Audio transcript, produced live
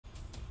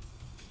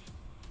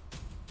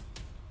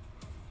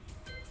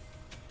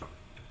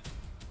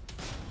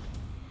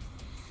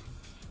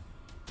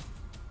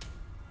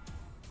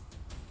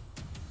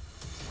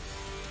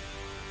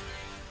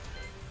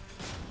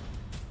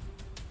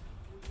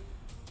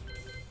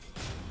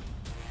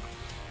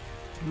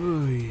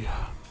Oy.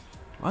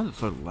 Why is it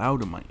so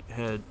loud in my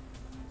head?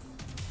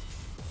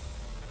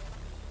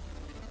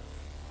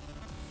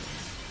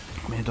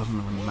 I mean, it doesn't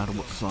really matter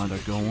what side I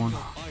go on.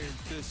 Iron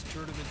Fist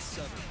Tournament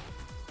 7.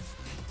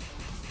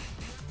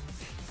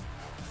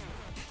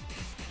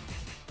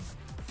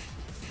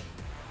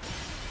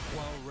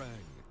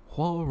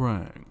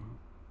 Huarang.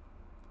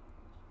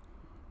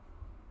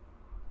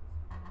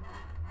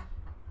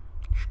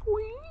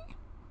 Squeak.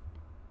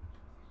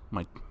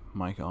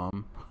 My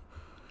arm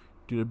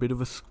did a bit of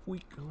a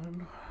squeak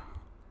then.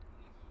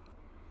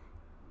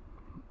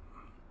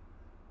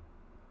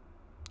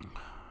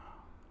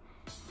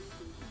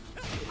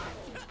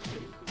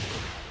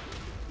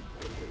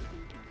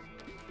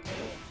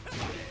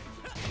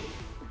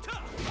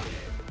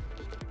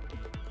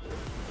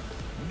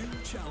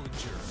 New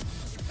challenger.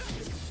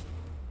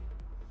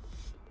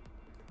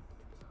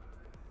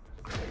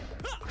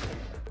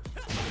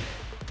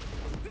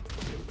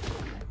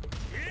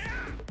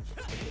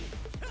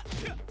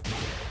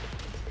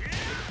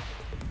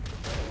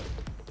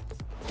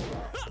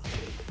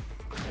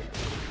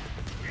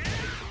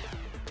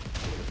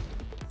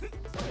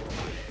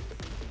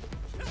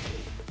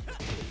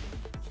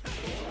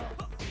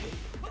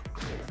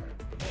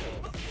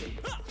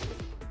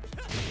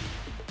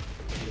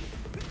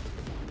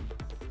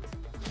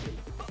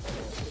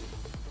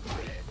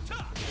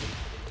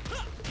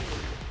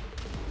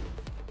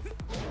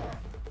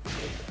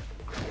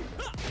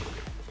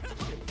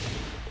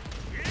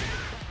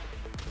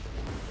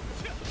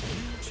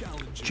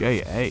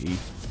 J.A.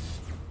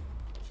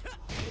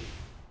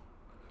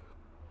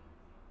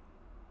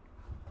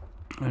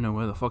 I don't know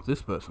where the fuck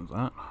this person's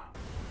at.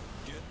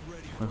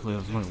 Hopefully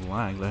there's no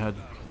lag. They had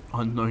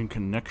unknown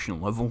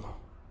connection level.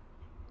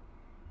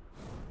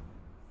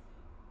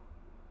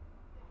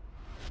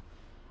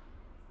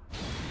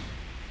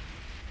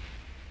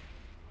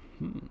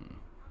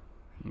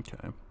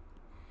 Okay.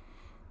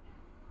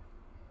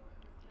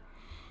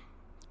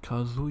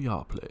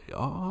 Kazuya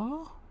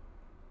player.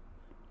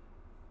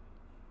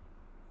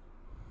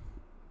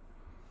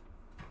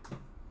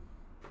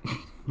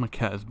 My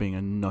cat is being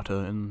a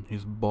nutter in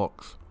his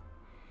box.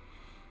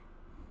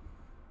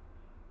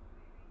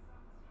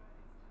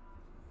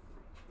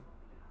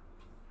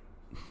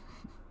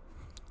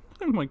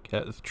 My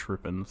cat is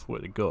tripping, I swear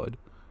to God.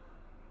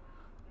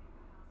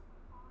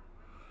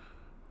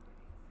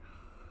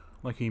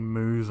 Like he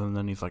moves and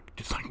then he's like,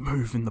 just like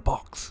move in the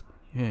box.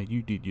 Yeah,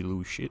 you did, you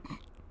little shit.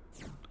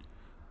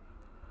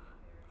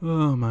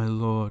 Oh my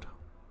lord.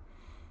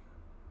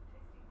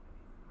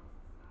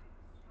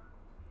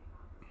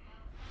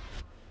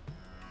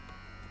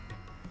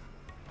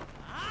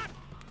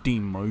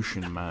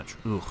 Demotion match.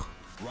 Ugh.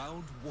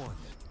 Round 1.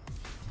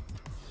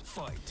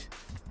 Fight.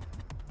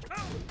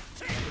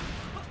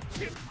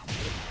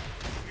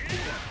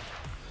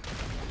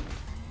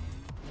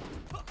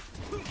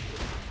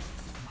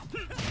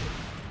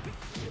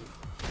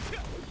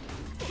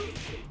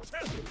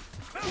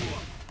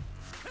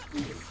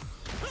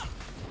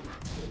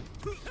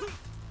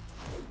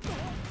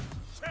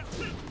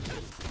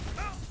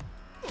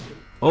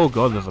 Oh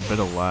god, there's a bit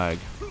of lag.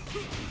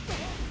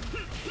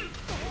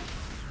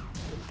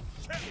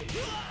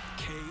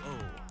 KO.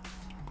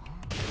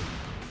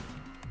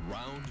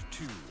 Round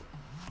 2.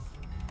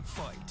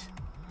 Fight.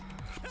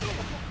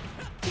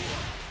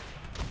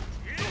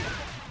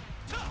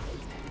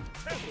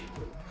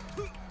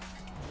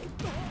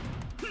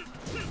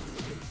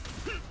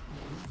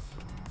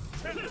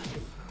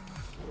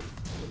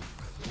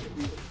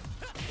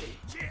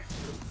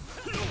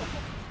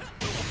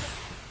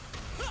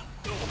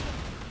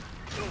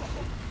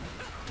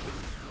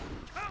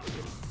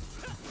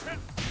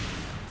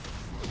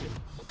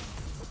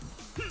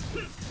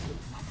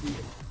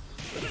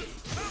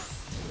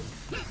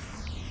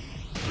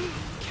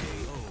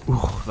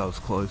 Ooh, that was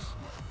close.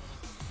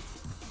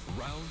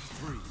 Round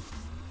 3.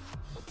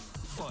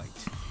 Fight.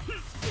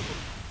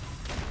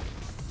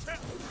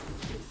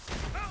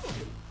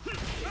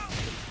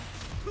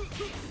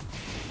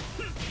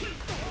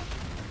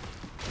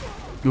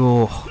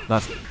 Oh,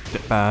 that's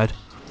bad.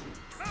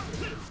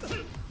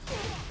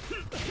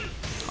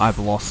 I've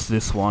lost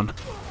this one.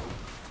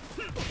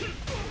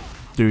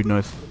 Dude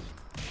knows.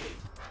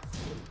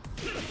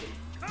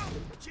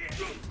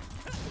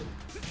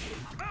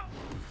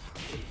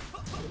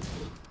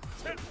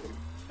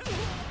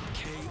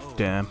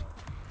 Damn.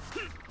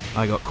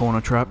 I got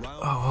corner trapped.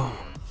 Oh.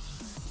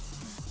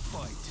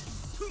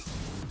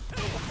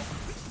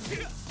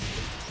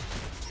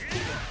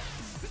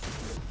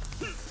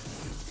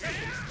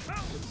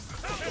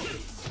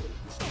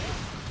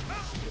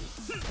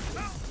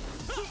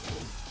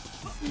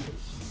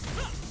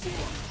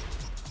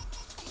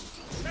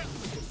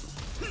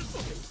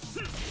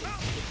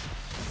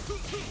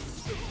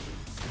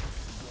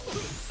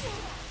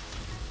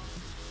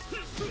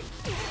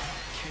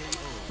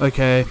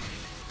 Okay,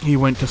 he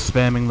went to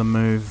spamming the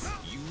move.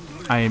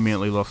 I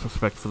immediately lost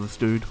respect for this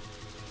dude.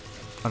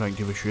 I don't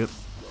give a shit.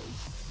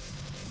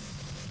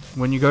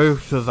 When you go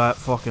to that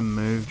fucking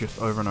move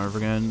just over and over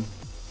again,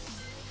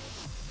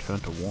 turn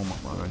to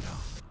warm-up mode.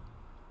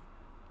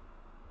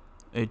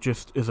 It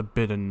just is a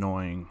bit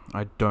annoying.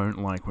 I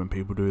don't like when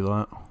people do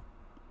that.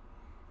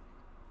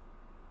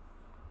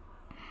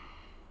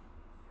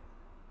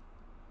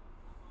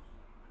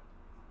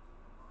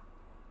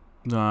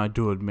 No, I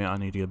do admit I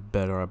need to get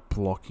better at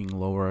blocking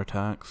lower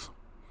attacks.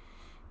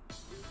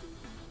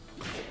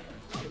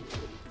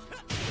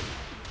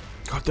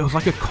 God, there was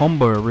like a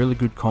combo, a really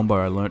good combo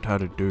I learnt how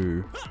to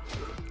do.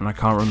 And I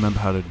can't remember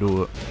how to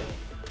do it.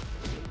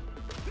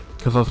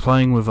 Because I was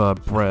playing with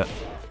Brett.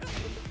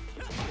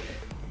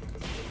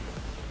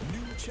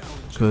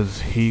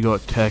 Because he got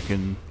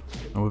Tekken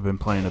and we've been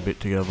playing a bit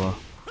together.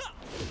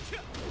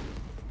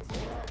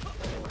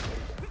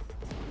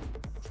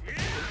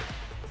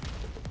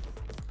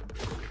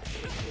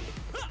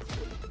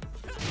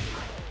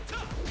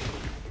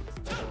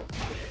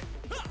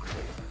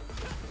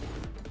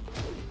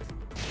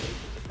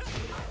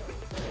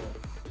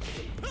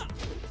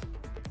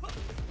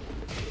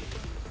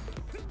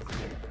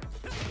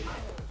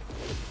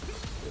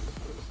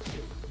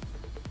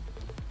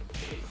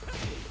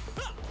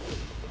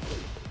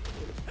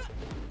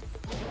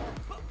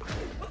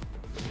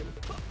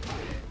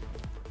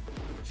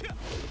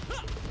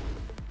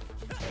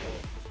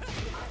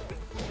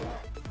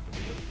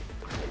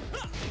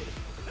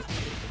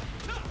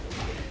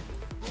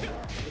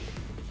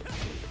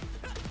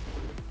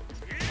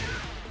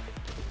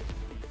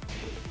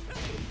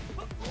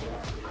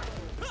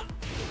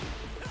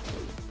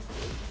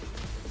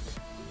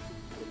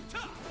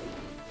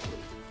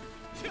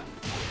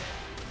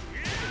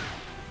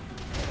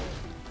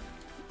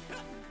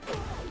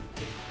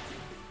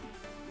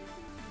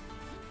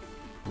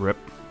 Rip.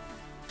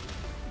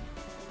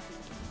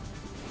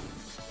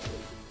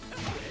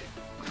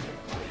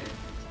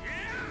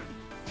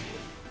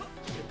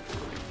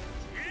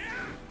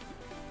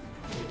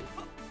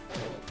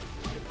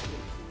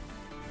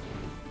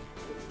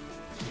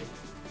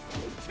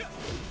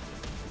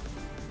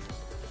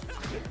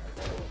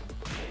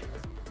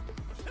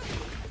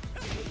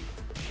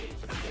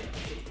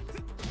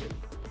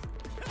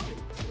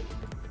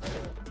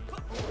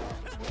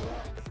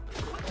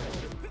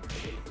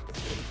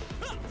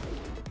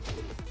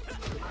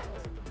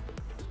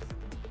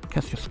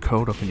 Cat's just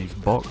curled up in his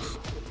box.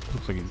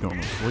 Looks like he's going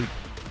to sleep.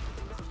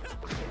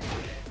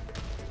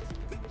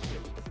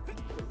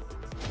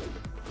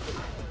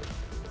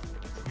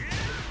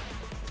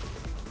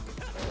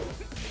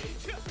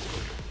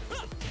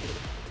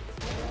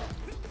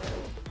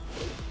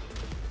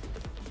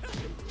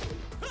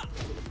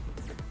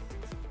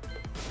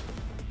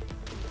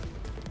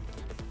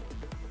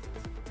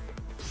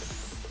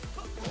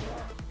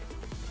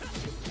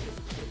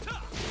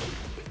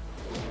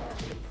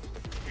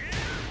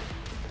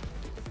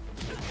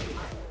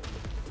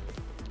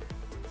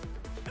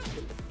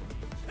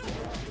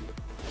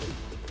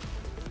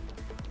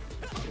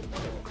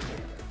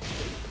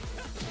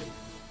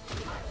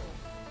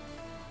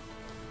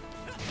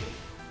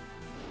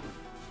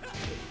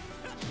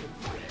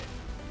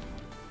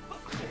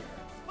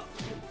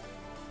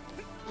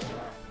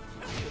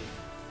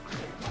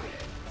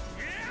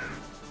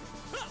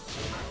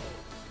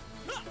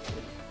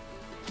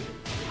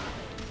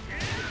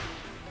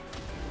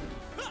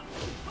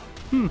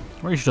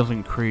 Rage doesn't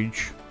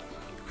increase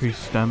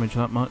damage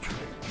that much.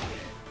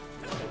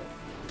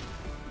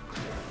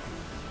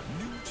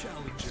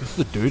 Is this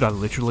the dude I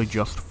literally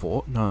just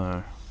fought?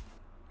 No.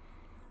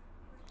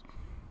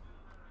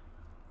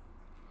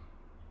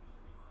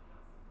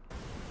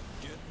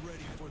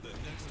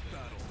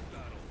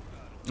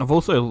 I've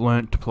also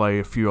learnt to play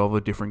a few other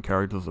different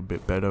characters a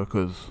bit better,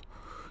 because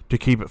to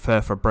keep it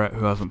fair for Brett,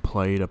 who hasn't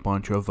played a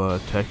bunch of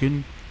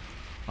Tekken,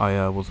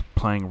 I was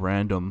playing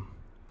random,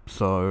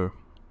 so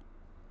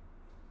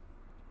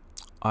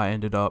I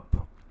ended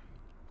up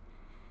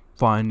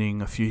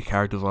finding a few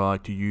characters I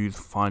like to use,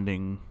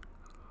 finding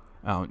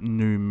out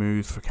new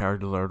moves for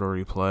characters I'd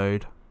already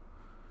played.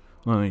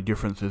 The only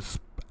difference is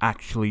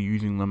actually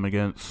using them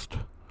against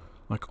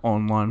like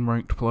online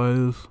ranked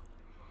players,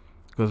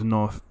 because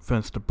no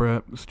offense to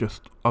Brett, it's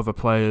just other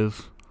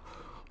players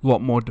a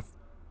lot more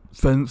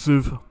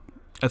defensive.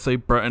 I'd say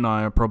Brett and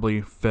I are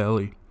probably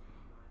fairly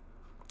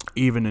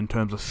even in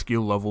terms of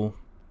skill level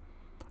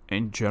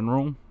in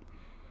general.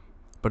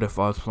 But if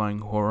I was playing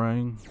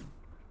Horang,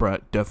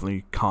 Brett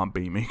definitely can't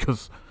beat me,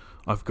 because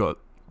I've got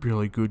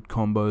really good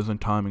combos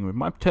and timing with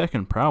my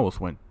Tekken prowess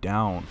went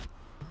down.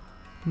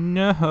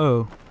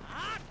 No.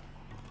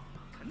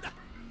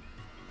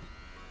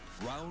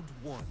 Round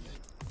one.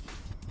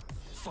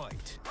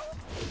 Fight.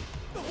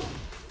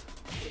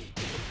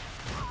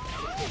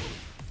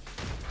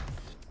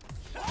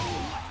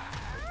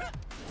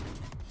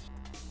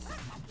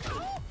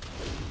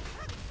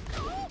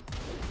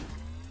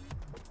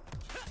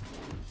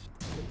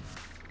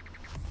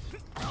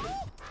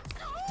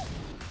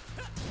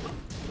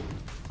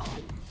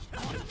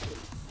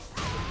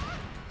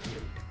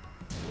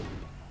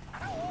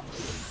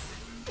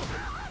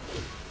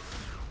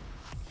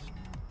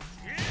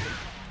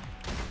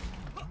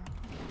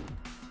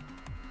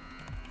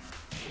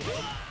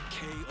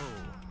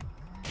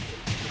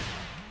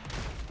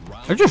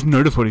 I just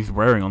noticed what he's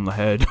wearing on the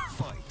head.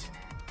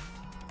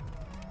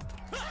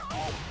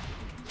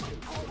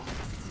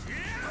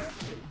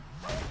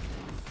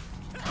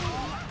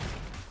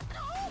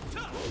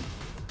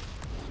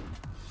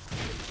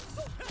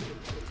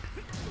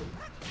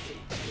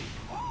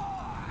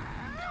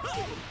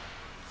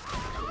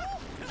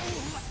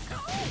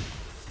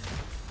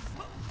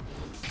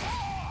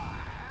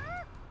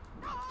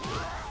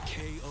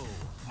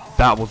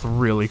 That was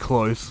really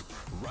close.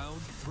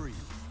 Round 3.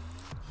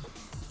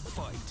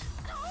 Fight.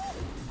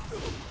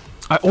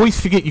 I always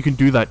forget you can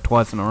do that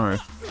twice in a row.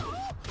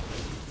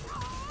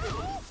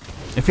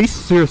 If he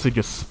seriously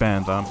just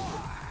spams them.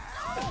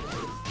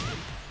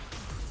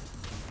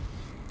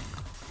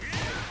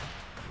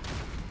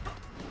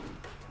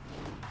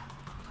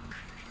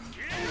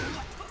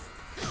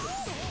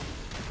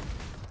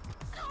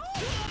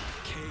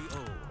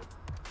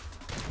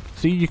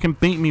 See, you can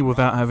beat me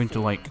without having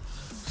to, like,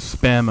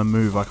 spam a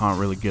move I can't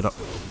really get up.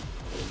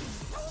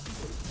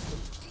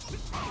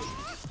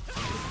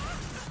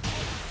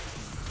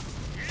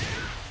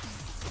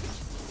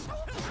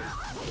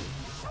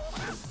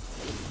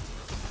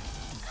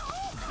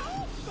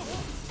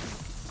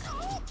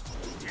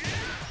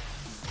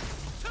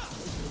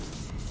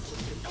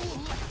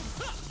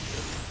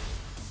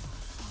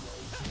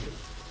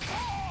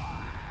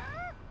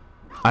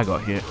 I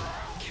got hit.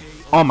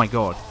 Oh my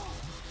god.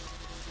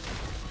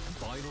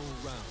 Final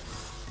round.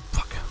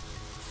 Fuck.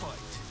 Fight.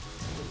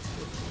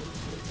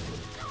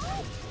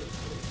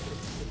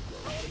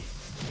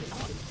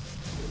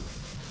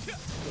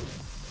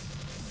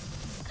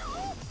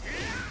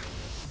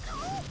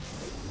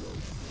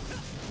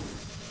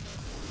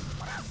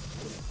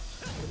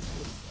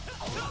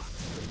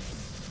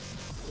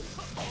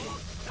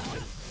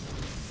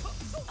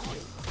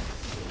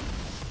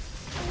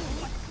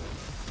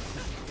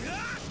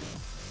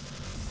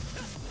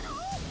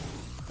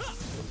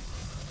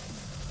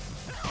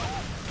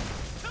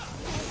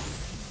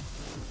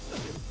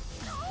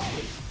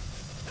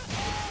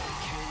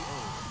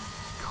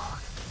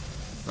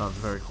 That was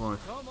very close.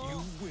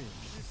 You win.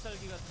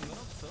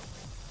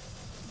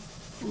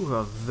 Ooh, that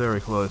was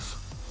very close.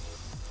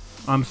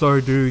 I'm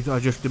sorry, dude. I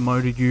just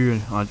demoted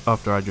you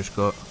after I just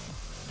got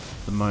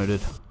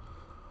demoted.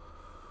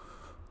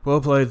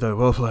 Well played, though.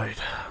 Well played.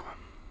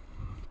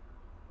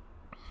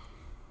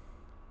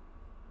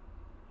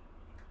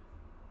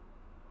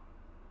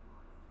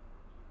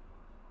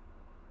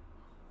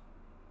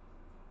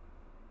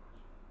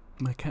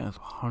 My cat is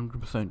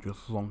 100%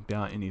 just zonked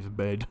out in his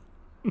bed.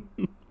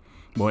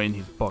 Well, in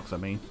his box, I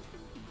mean.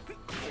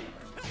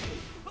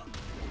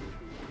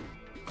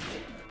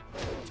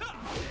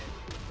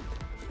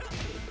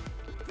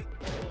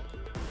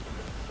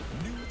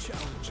 New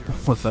challenger.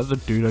 Was that the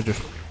dude I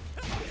just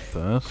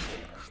first?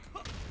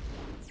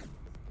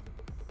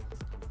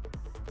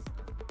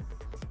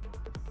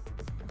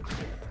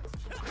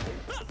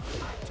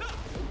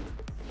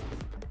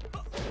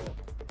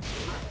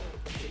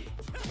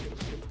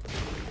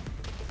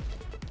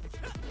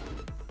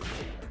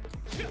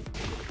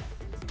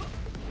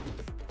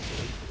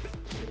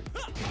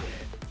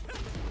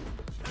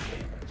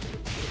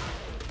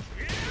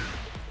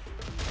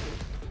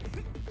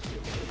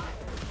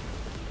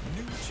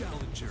 New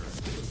challenger.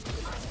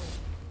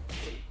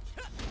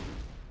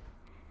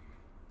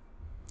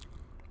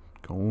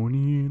 Going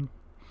in.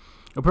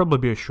 It'll probably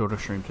be a shorter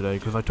stream today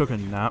because I took a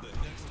nap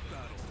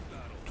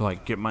to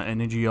like get my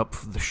energy up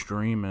for the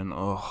stream, and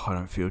oh, I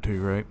don't feel too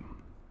great.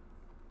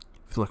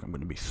 I feel like I'm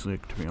gonna be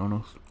sick, to be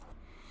honest.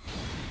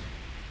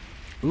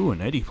 Ooh,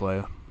 an Eddie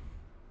player.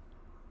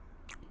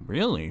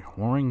 Really?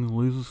 Warring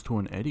loses to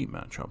an Eddie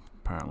matchup,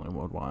 apparently,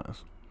 worldwide.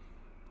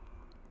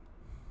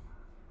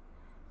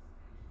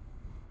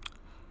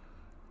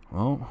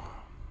 Well,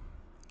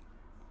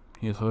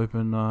 here's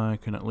hoping I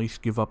can at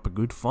least give up a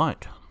good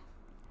fight.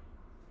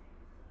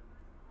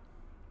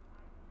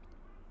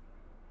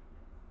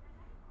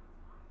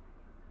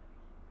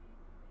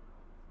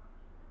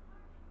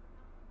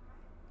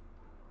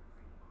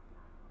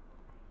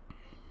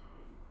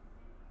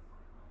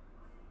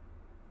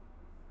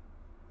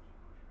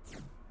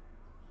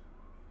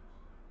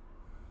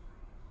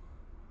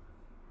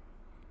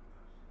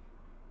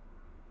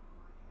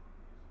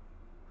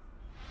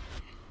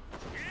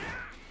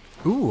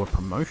 Ooh, a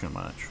promotion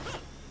match.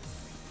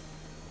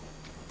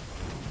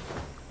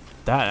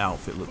 That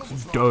outfit looks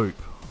dope.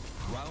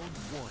 Round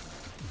 1.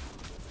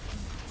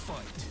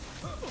 Fight.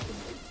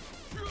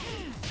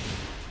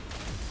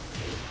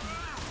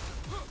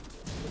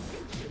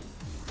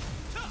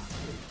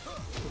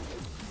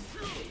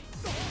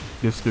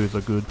 This dude's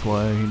a good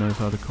player, he knows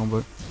how to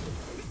combo.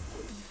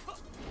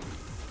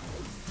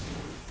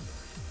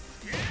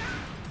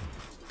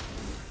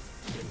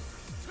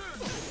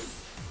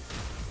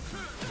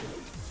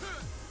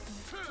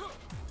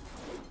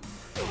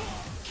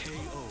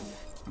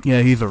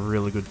 Yeah, he's a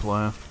really good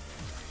player.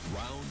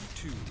 Round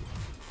 2.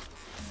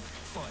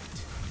 Fight.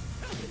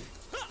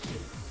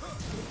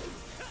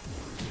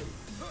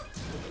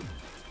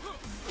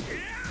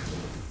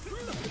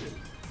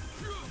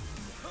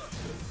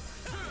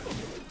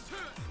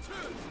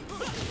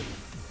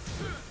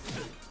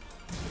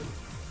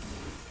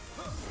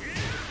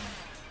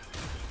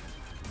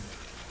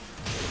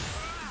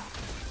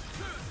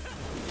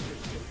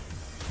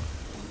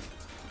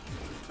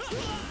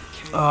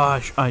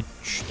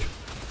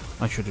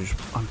 I should have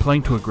just... I'm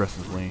playing too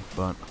aggressively,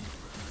 but...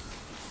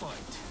 Fight.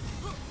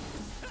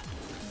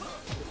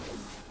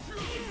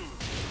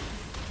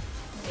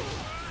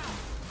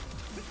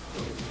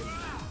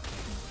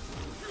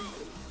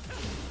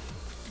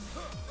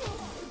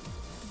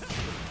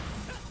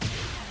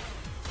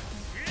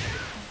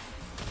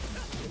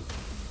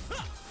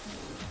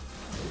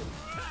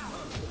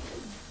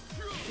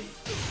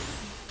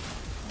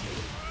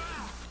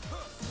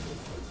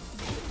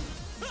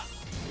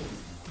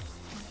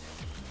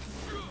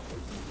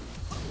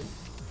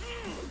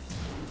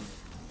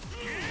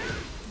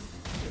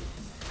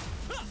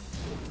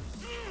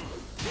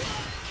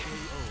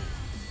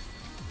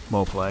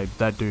 Well played.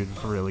 That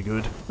dude's really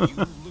good. You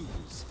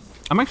lose.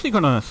 I'm actually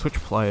gonna switch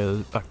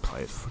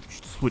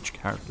switch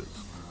characters.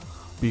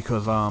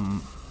 Because,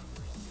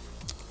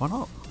 why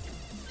not?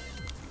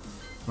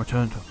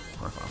 Return to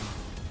profile.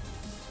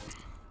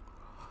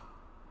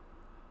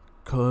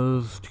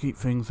 Because to keep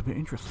things a bit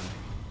interesting.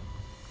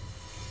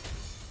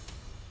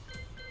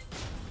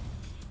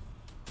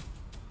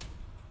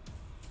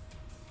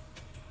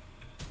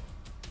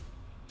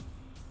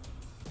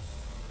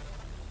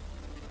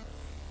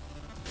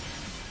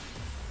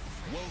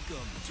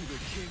 Welcome to the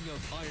King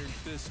of Iron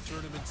Fist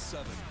Tournament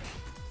 7.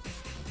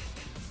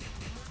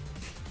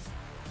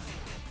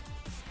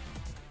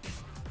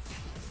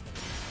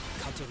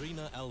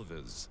 Katarina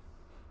Alves.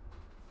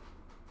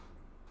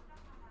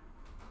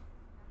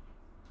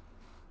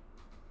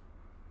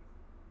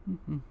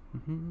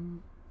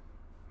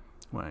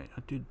 Wait,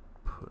 I did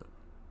put...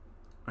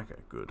 Okay,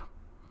 good.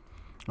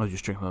 I was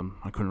just checking them.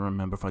 I couldn't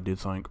remember if I did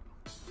something.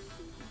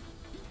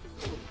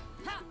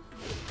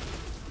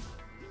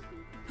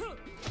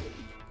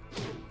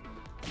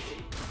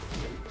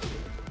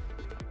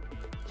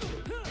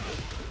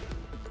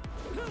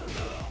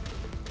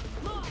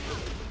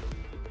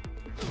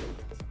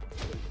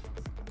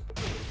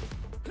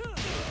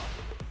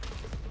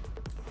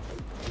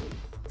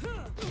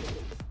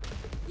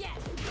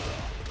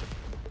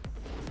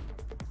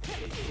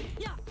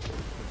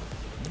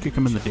 Kick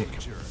him in the dick.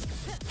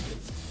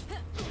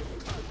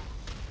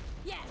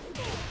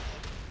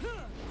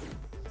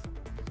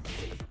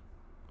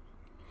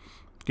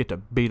 Get to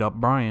beat up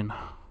Brian.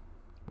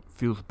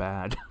 Feels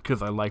bad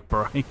because I like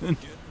Brian. Get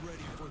ready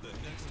for the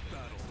next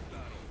battle.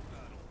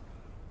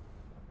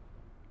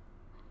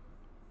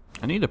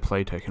 I need to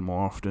play Tekken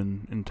more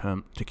often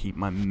to keep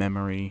my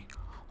memory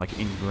like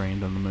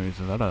ingrained on the moves.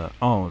 Is that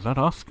is that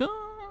Oscar?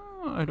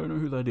 I don't know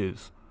who that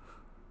is.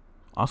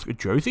 Oscar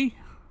Josie?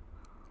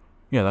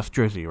 Yeah, that's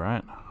Josie,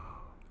 right?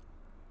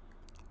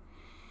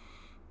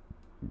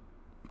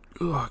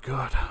 Oh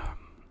god.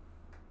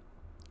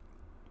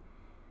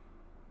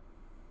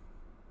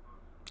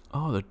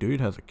 Oh, the dude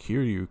has a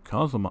Kiryu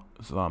Kazama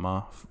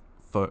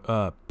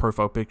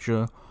profile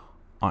picture.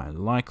 I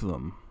like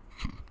them.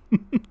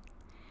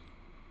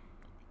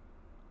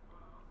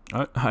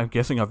 I'm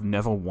guessing I've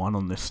never won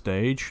on this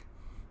stage.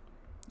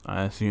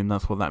 I assume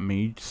that's what that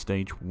means,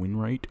 stage win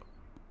rate.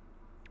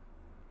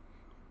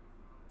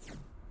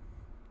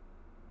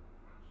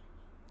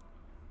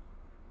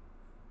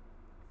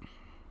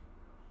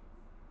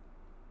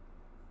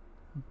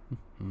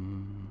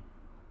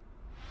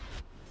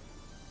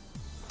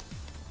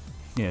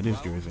 Yeah, it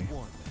is Jersey. Round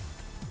 1.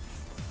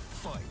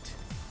 Fight.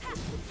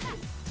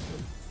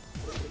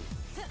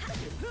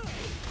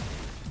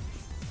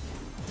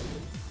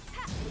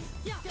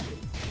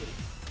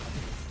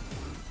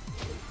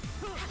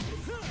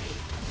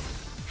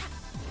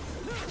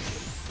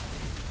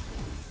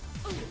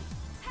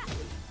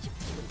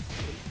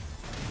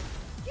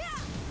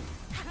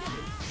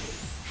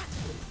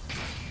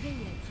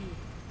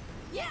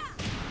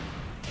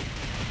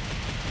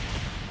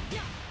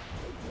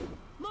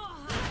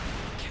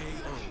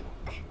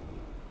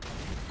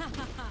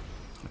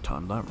 I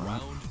timed that right.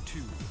 Round 2.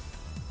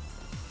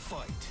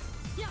 Fight.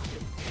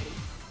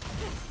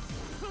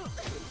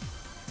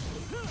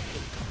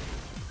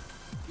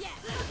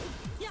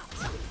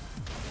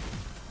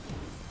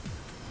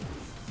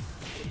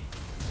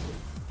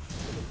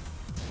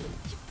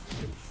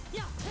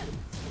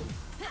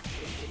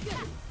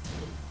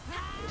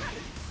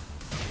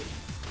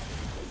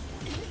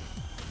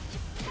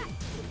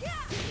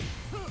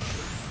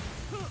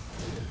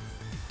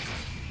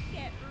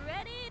 Get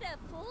ready to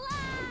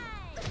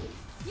fly!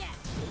 Yeah!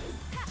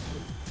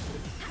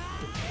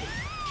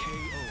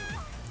 KO.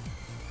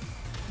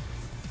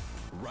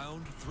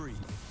 Round 3.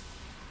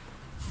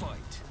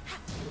 Fight.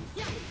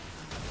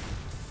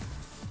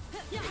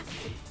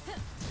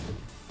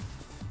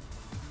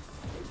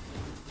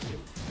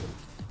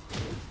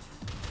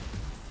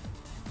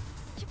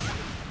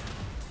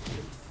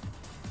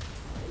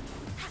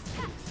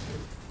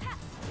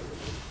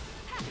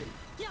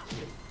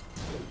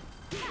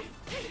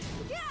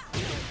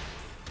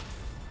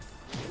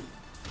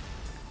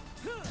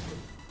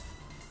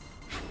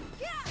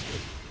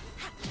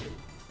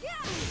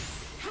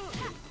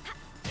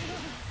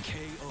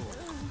 KO.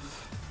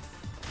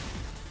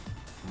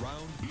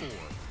 Round 4.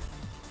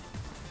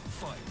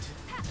 Fight.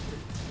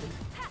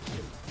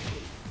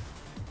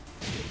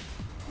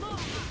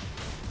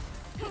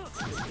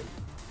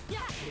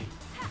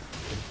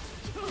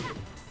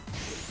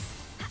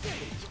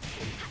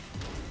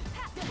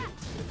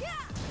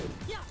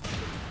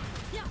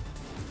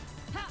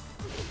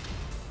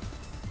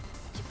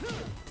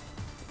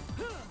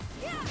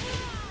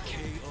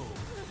 KO.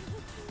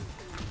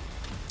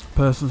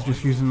 Person's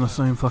just using the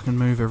same fucking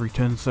move every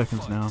 10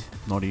 seconds now.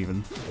 Not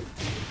even.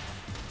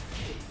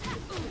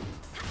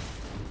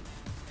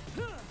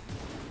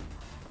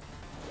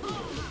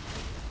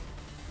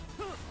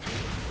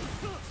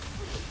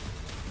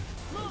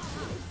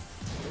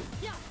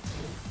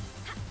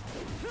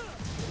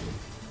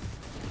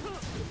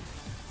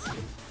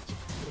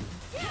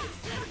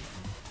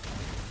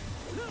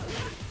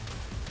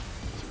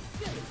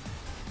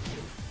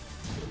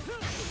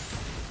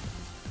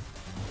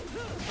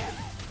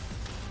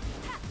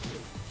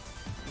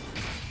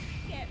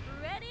 Get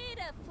ready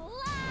to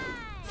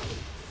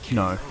fly!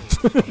 No.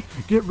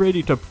 Get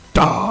ready to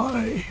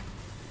die!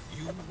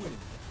 You win.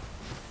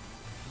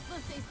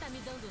 Você está me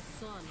dando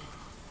sono.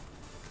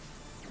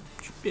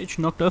 Bitch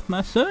knocked off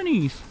my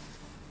sunnies!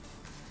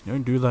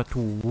 Don't do that to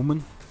a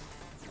woman.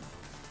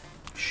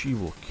 She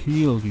will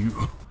kill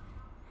you.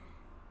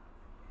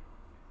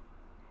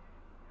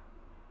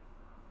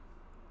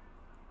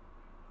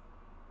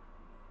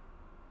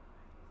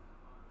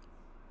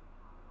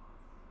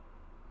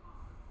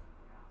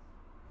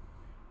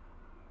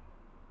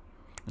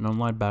 In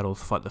online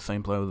battles, fight the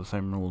same player with the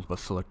same rules by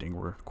selecting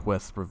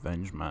Request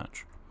Revenge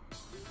Match.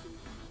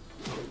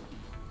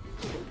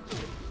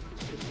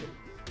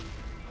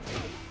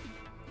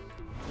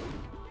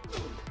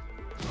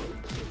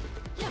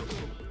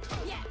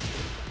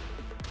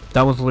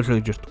 That was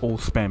literally just all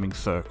spamming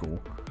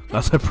circle.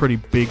 That's a pretty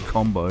big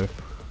combo. New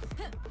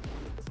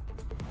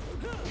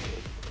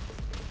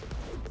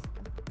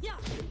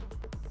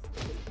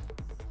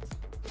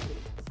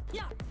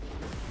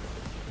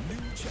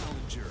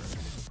challenger.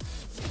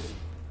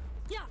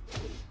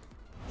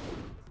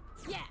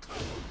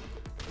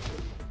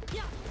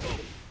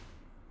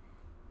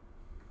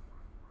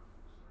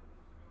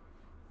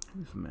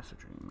 Who's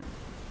messaging me?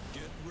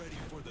 Get ready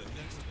for the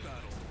next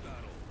battle.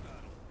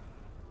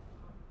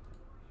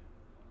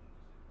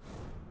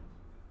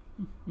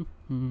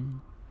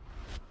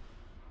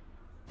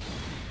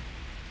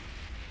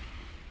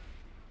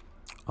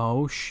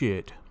 Oh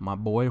shit, my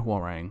boy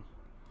Hwarang.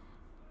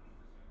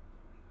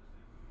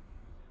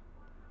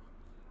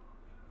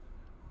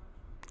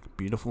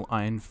 Beautiful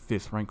Iron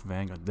Fist rank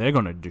Vanguard. They're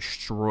gonna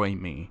destroy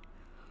me.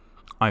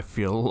 I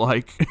feel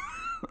like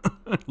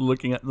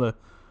looking at the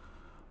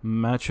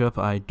matchup,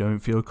 I don't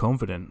feel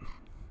confident.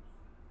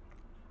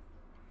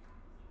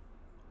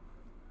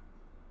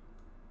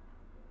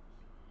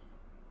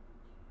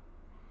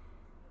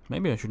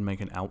 Maybe I should make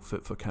an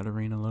outfit for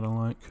Katarina that I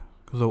like,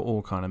 because they're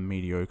all kind of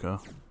mediocre.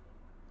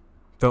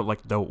 Felt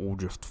like they were all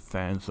just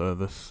fan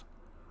service.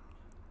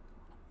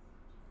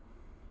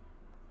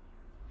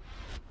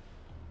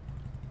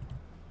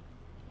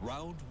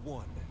 Round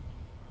 1.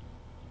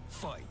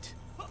 Fight.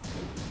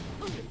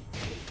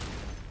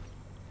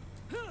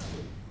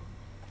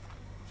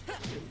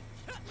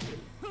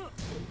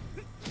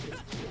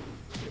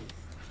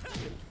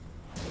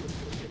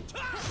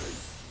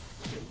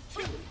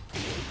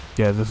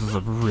 Yeah, this is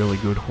a really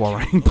good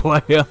Hwarang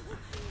player.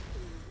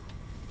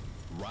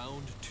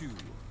 Round 2.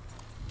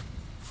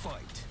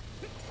 Fight.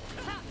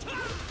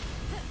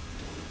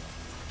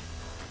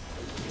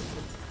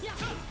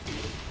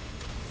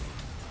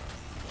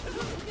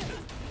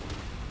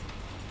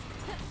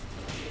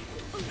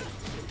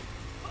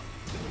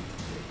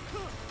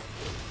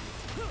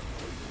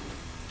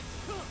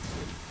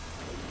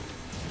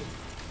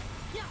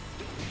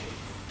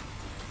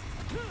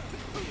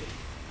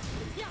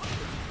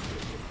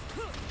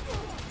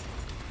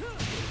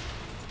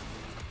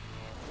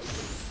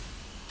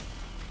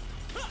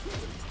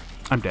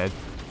 I'm dead.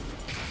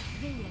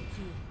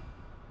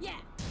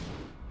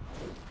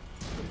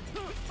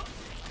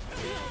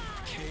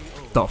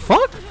 The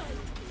fuck?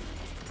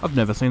 I've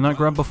never seen that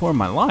grab before in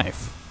my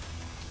life.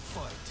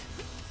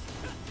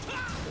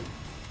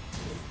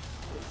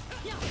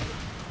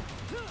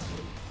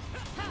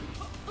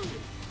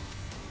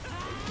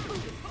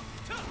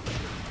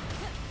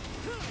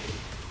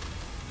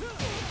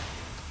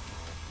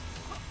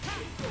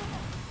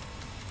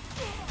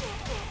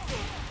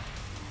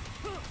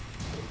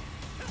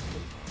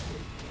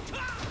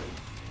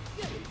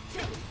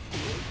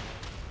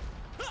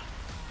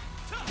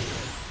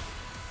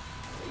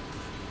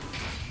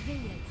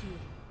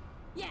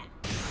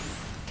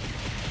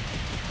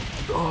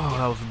 Oh,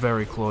 that was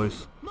very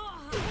close.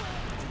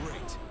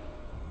 Great.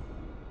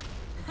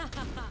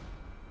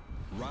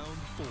 Round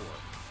 4.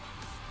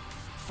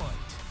 Fight.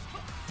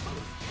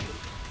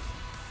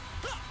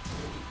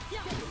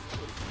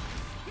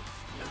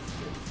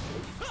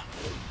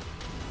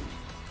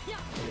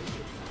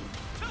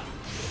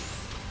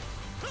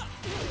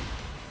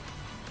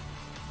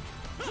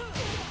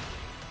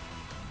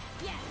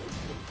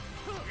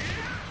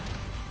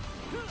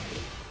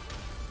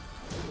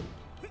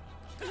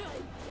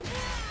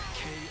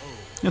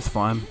 It's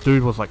fine.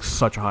 Dude was like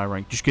such a high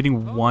rank. Just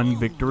getting one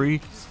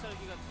victory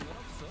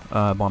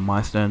by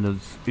my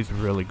standards is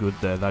really good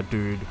there. That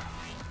dude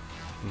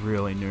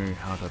really knew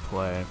how to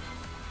play.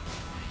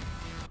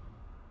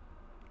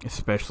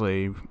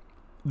 Especially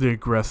the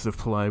aggressive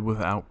play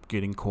without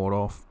getting caught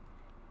off.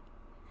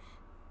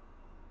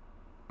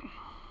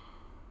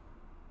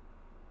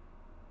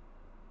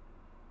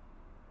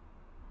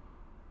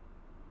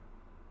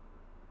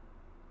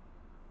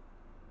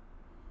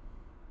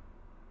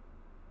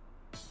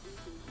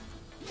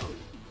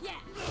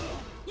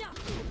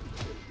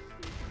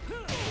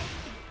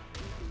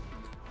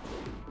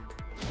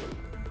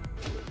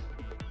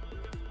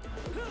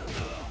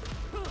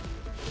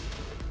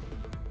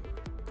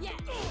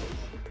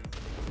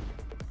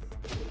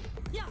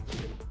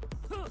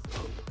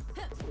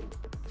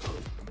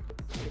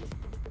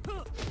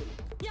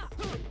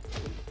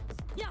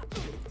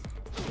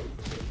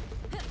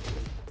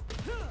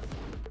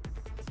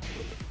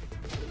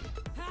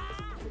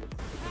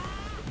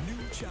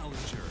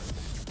 challenger.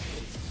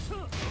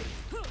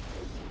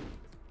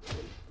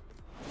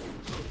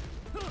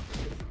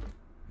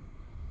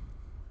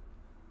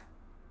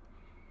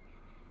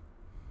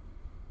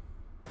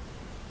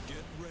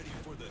 Get ready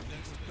for the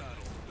next battle.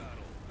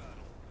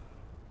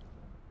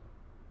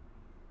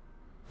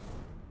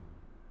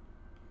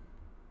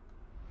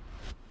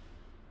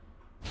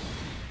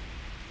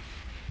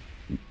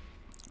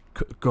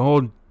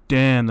 God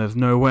damn, there's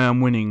no way I'm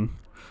winning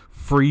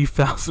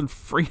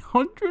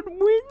 3,300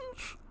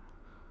 wins?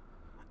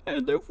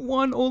 And they've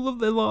won all of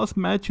their last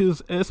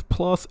matches, S+,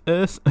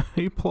 S,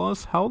 A+.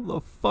 How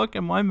the fuck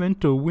am I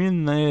meant to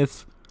win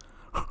this?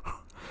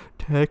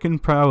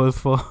 Tekken prowess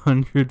for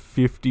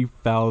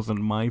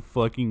 150,000, my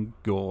fucking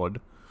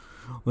god.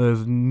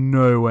 There's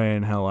no way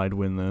in hell I'd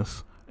win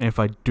this. And if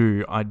I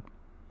do,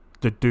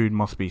 the dude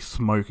must be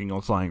smoking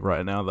or something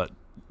right now that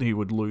he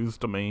would lose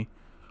to me.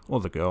 Or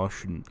the girl,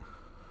 shouldn't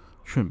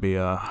be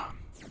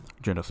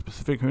gender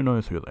specific, who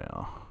knows who they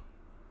are.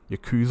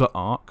 Yakuza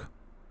Arc.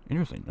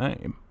 Interesting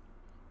name.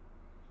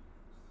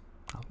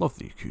 I love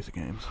the Yakuza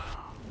games.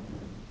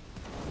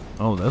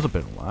 Oh, there's a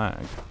bit of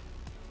lag.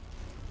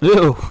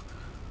 Ew!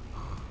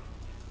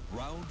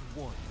 Round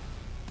one.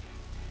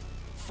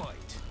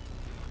 Fight.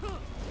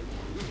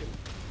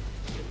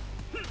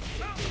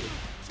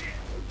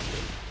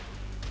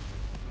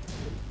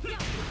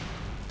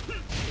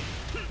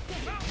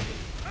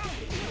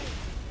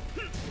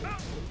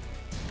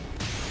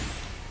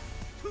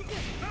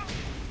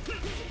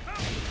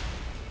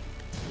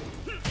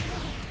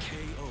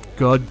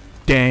 God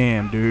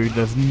damn, dude.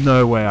 There's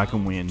no way I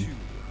can win.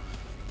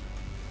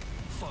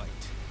 Fight.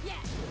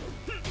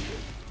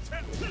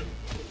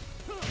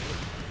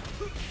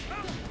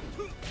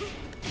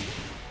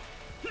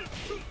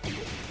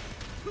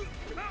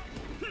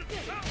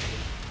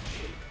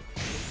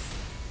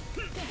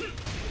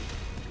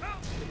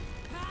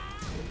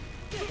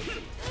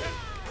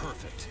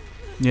 Perfect.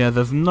 Yeah,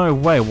 there's no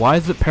way. Why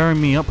is it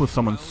pairing me up with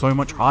someone so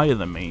much higher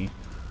than me?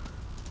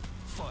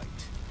 Fight.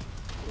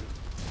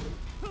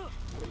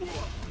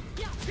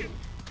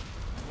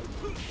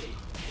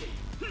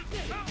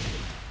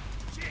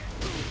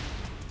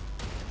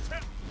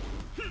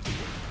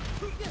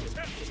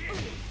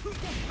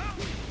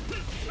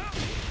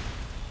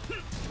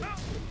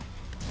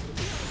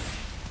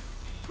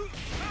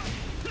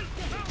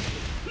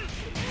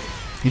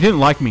 He didn't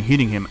like me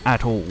hitting him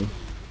at all.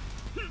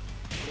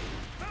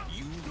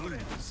 You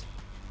lose.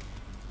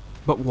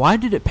 But why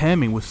did it pair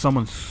me with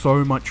someone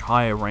so much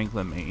higher rank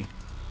than me?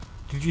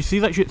 Did you see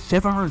that shit?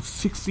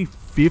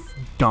 765th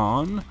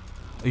Dan?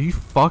 Are you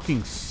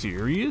fucking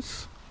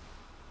serious?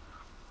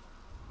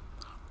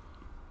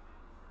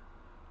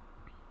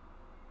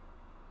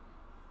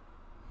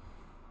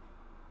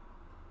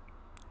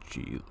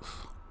 Jesus.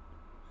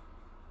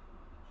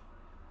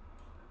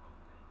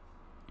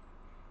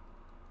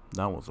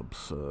 That was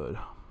absurd.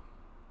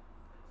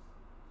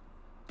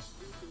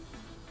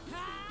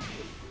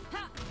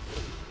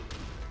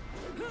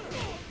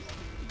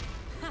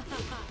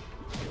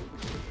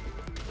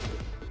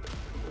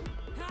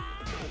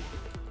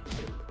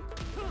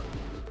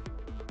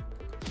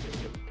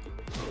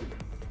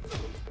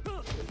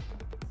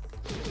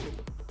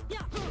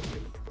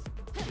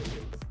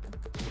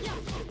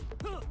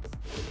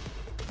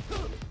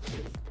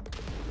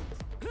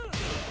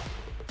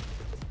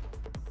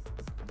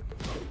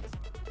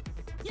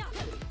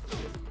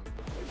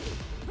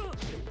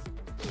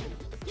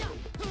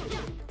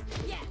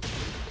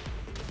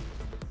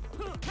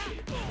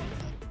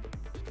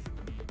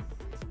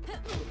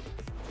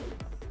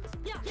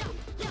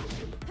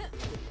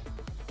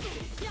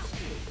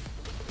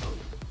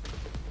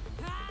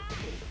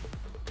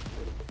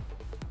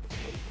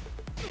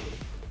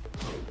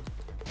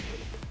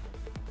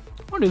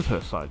 What is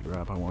her side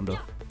grab, I wonder?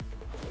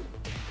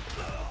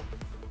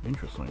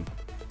 Interesting.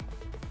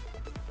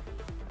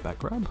 Back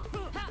grab?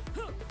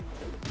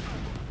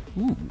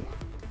 Ooh.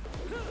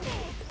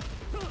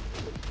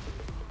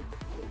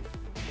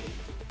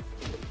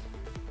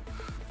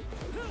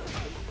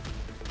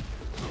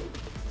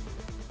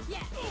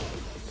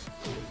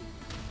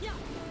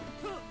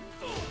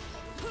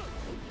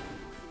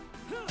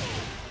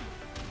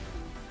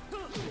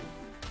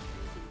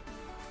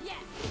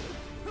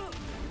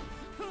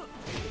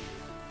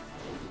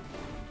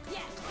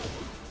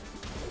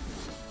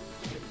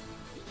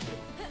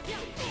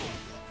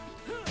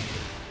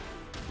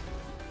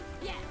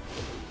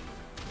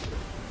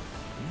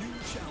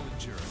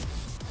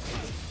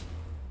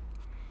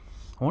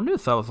 I wonder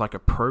if that was like a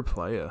pro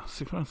player.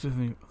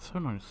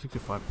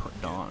 765 per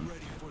Dan.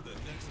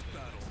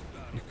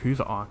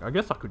 Yakuza Arc. I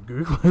guess I could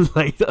Google it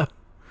later.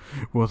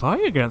 Was I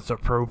against a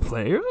pro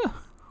player?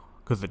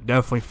 Because it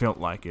definitely felt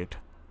like it.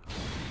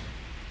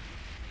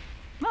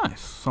 Nice.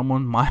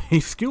 Someone my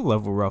skill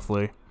level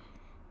roughly.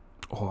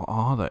 Or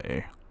are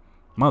they?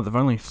 Well, they've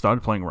only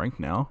started playing ranked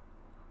now.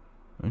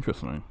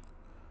 Interesting.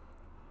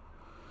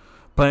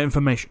 Player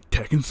information.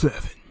 Tekken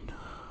 7.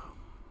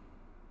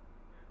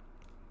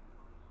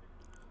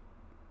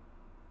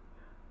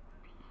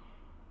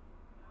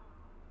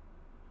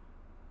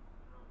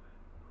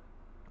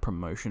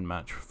 promotion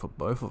match for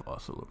both of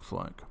us, it looks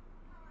like.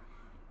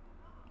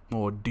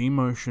 Or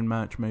demotion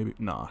match, maybe.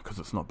 Nah, because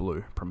it's not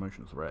blue.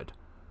 Promotion's red.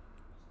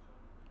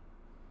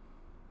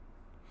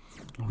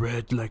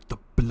 Red like the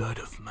blood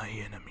of my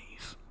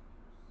enemies.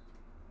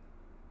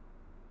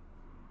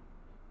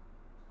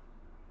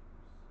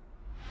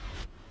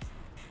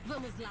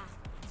 Vamos lá.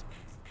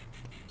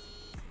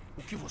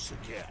 O que você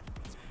quer?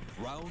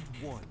 Round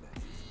 1.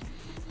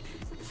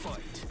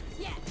 Fight.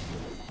 Yeah.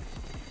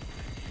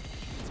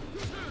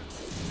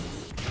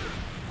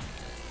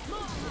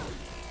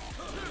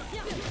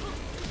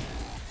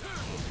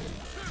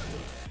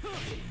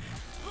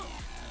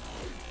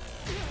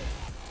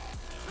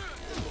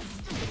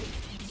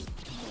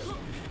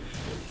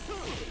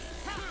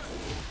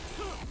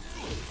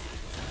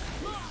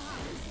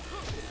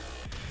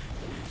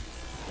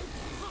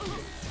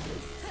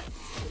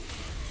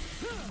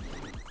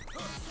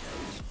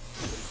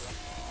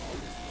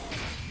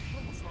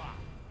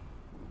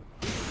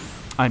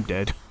 I'm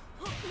dead.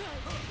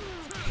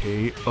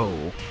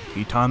 KO.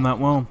 He timed that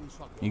well.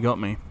 He got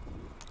me.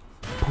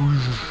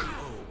 I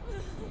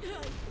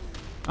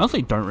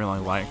honestly don't really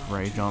like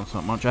Rage Arms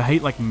that much. I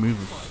hate like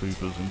moving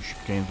supers and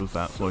games with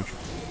that slow.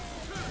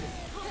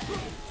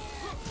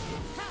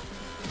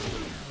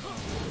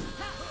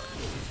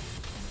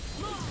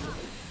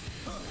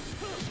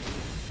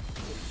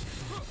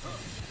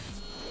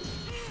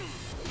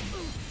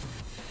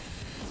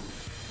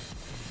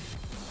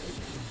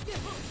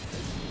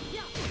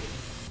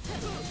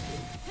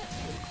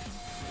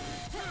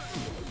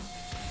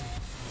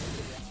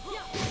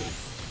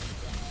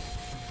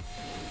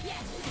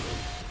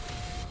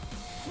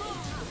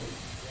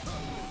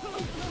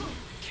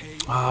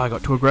 Ah, I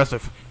got too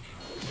aggressive.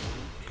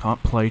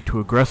 Can't play too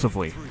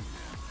aggressively.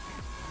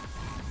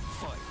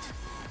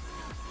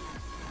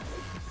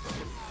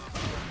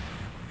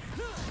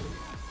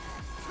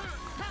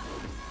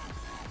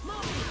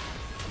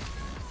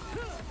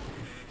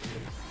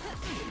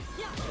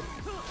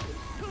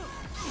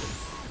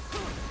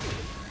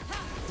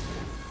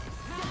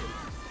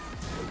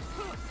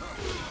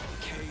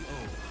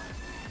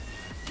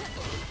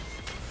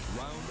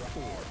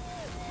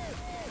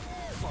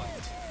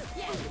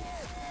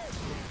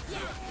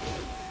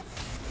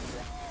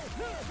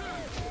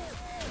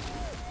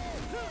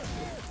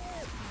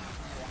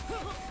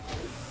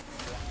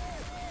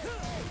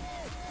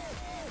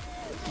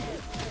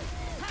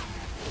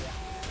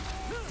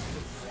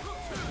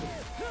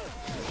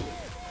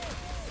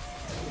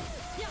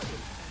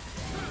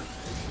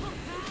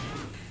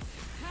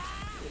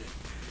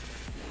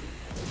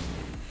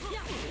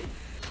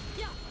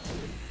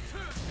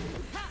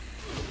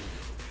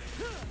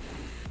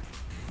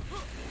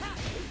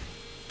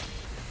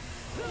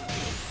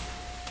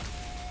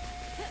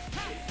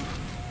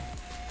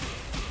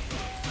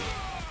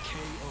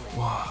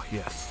 Wow,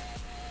 yes.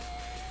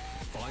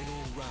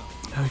 Final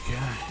round. Okay.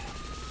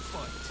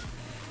 Fight.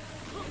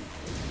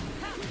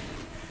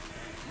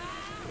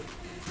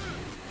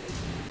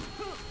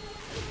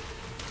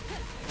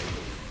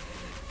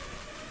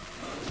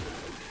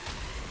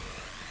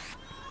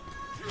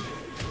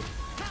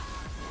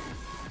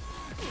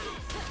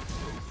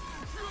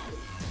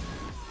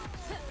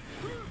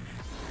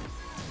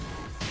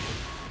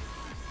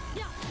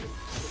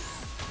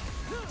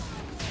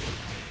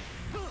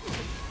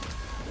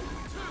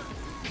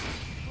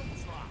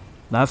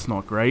 That's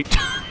not great.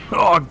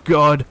 Oh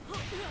god.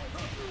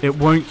 It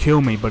won't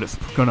kill me, but it's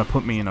gonna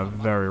put me in a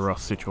very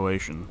rough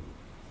situation.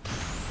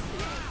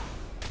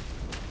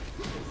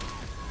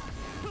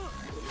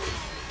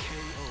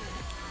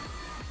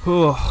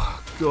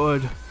 Oh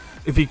god.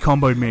 If he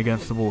comboed me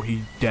against the wall,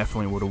 he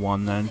definitely would have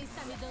won then.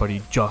 But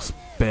he just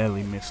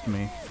barely missed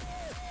me.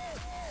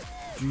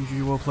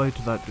 GG, well played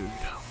to that dude.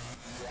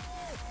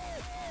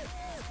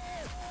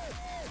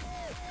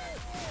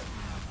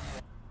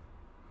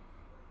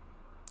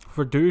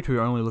 For a dude who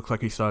only looks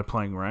like he started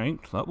playing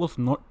ranked, that was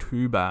not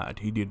too bad.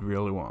 He did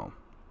really well.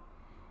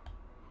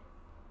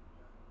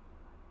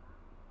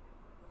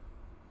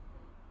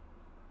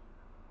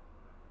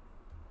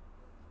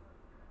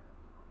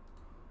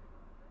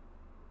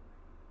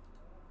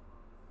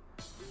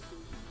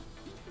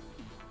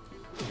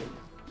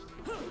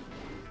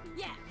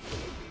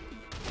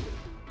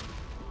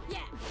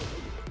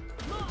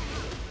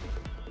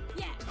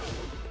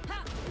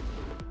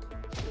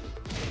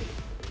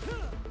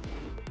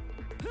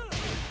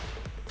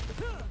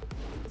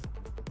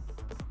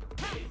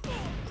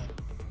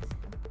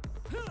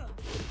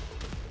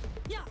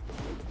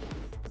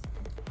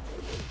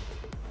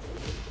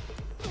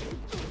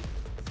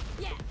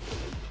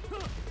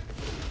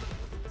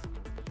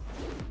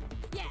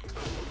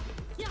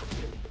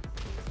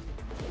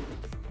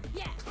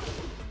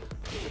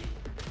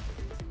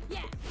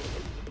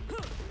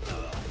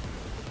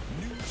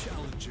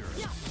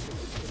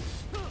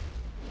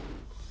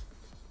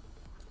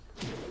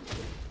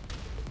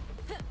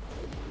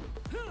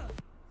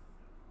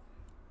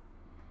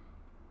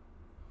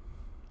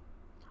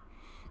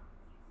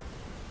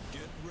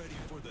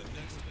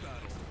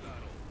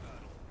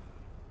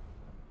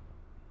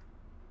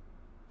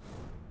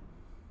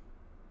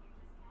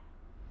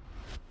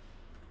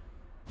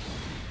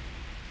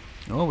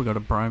 Well, we got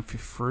a Brian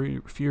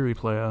Fury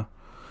player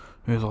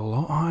who's a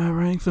lot higher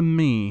rank than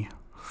me.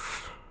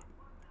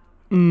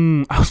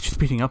 I was just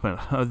beating up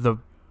at the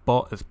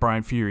bot as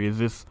Brian Fury. Is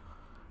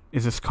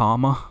this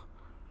karma?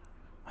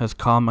 Has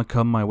karma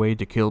come my way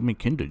to kill me,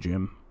 Kinder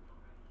Jim?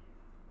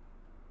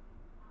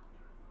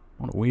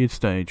 What a weird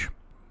stage.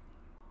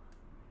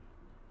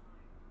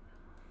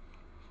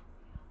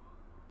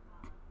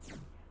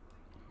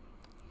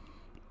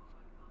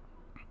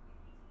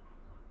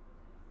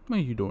 What are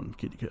you doing,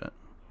 kitty cat?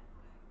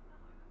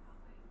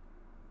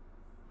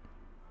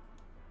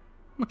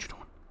 What you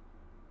doing?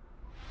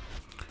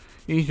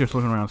 He's just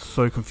looking around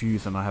so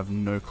confused and I have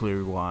no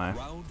clue why.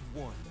 Round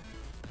one.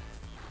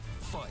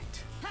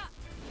 Fight.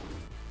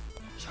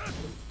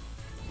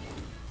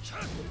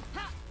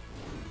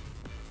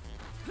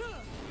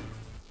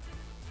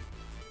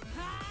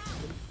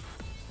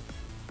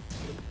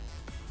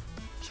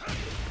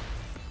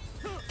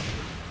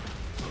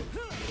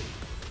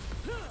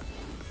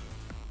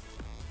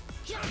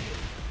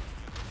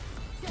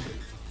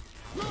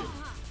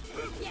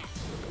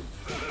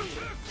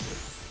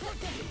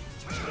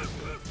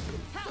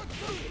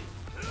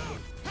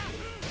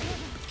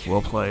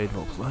 Well played,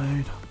 well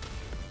played.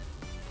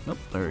 Nope,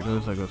 there he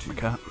goes, there goes my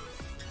cat.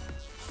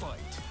 Fight.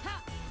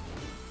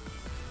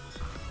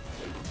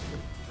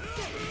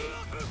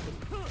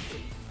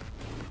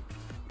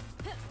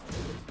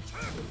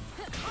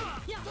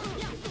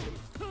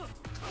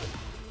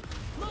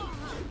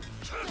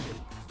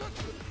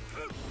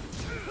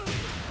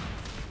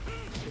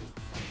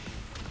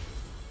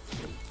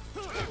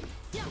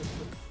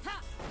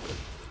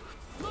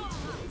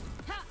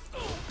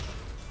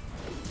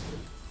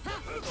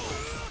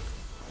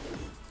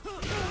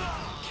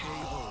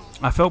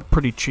 I felt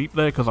pretty cheap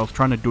there because I was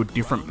trying to do a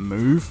different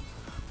move,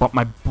 but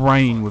my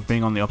brain with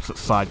being on the opposite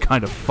side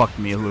kind of fucked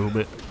me a little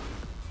bit.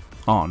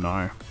 Oh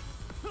no.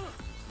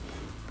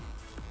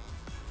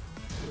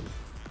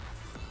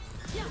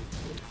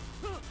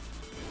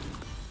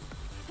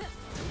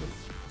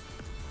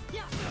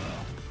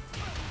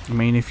 I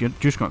mean, if you're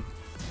just going...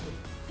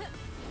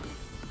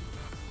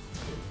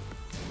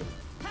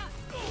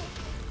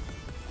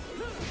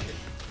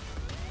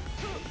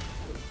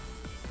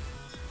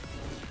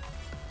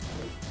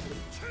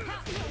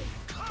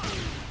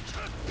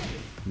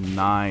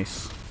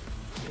 Nice.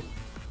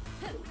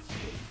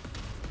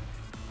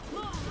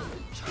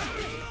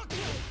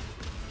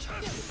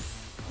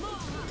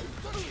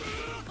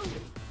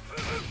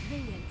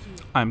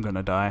 I'm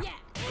gonna die.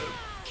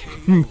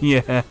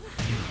 Yeah,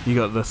 you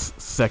got this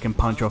second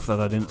punch off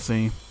that I didn't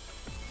see.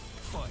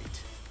 Fight.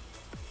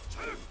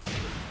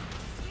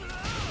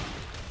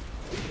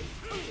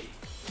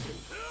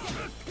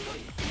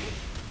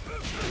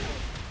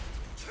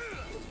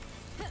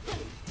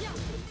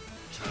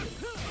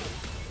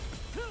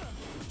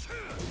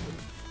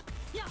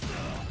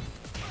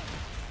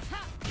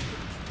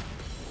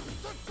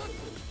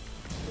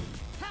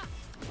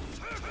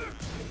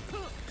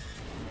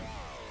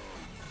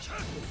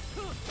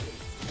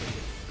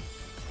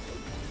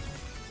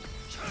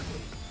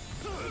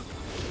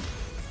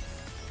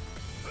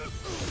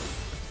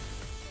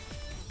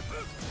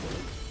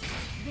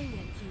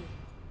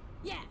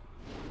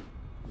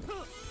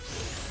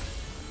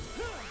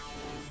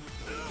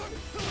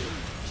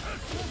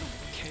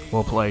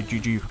 Well played,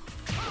 GG.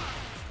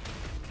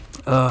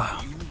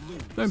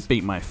 Don't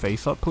beat my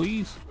face up,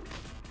 please.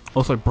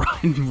 Also,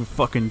 Brian with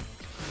fucking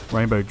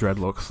rainbow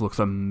dreadlocks looks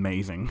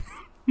amazing.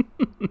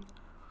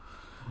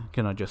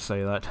 Can I just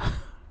say that?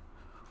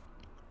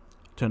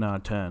 10 out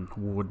of 10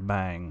 would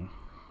bang.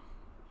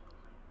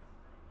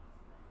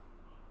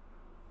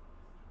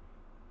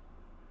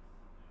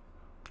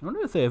 I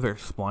wonder if they ever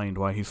explained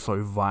why he's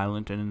so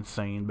violent and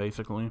insane,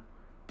 basically.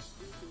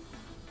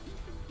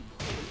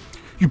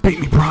 You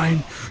beat me,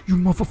 Brian! You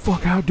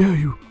motherfucker, how dare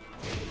you!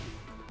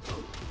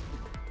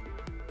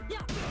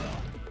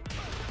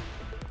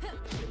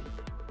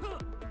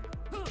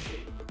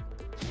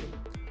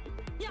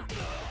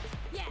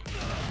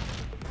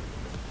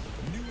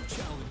 New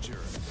challenger.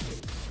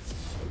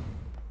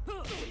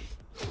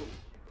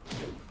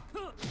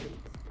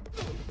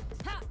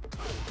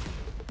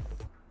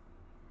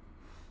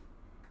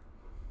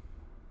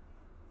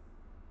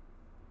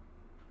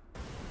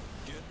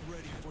 Get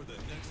ready for the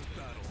next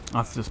battle.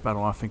 After this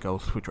battle, I think I'll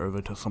switch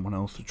over to someone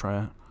else to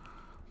try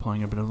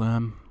playing a bit of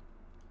them.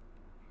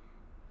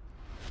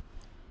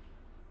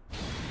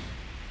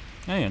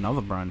 Hey,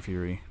 another Brian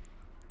Fury.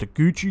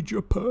 Taguchi,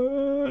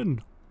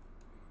 Japan!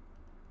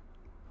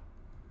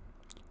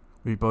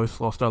 We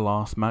both lost our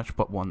last match,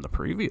 but won the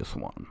previous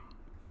one.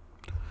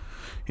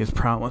 His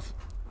prowess...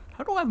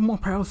 How do I have more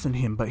prowess than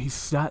him, but his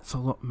stats a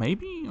lot...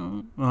 Maybe?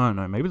 I don't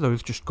know, maybe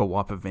those just go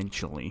up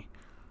eventually.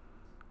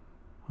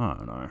 I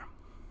don't know.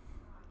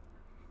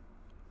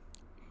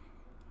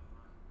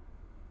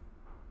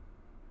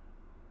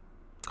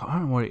 I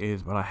don't know what it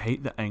is, but I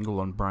hate the angle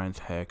on Brian's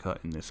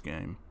haircut in this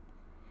game.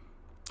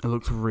 It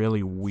looks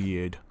really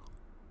weird.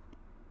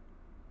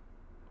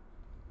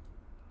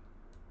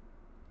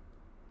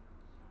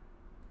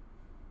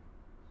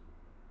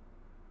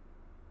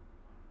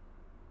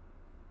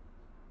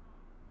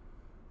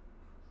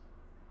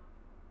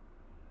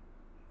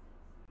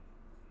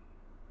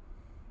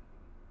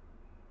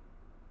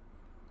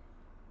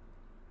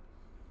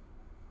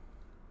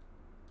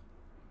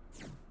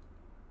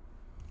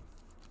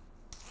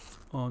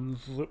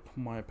 Unzip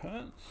my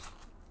pants.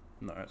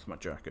 No, it's my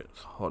jacket.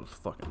 It's hot as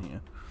fuck in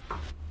here.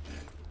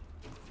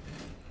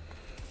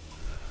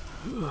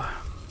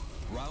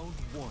 Round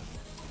one.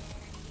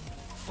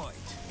 Fight.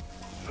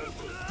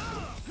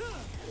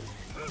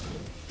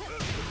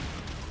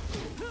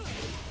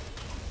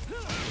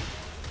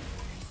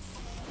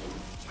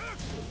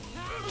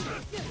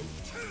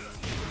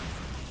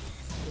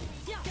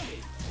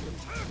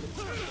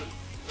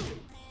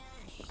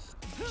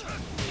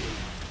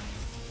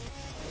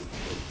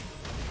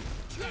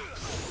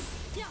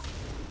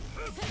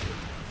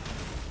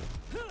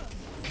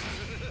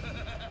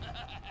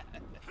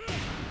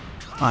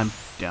 I'm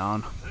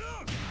down.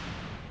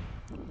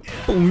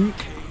 Boink.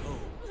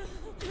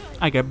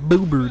 I got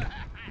boobered.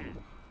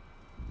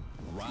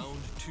 Round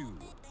two.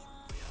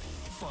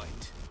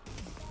 Fight.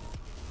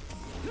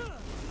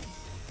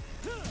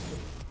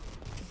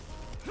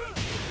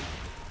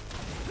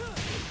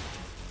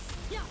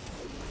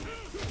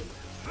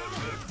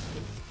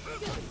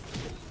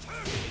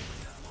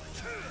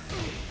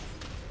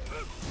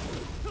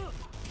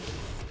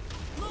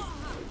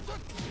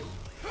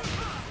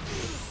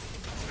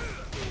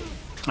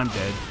 I'm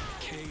dead.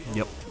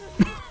 Yep.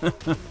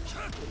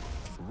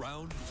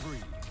 Round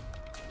three.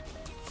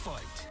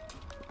 Fight.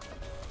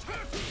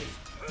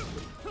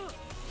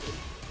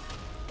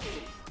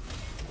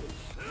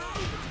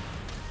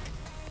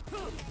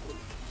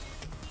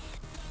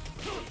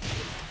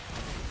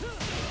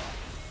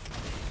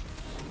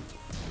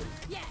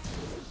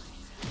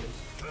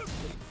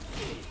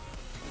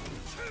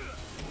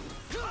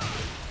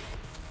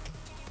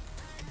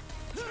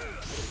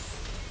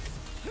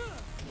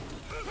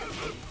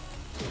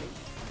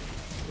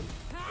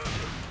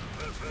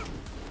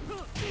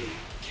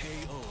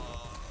 KO.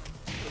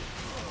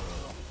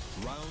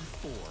 Round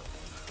four.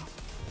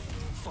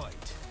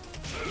 Fight.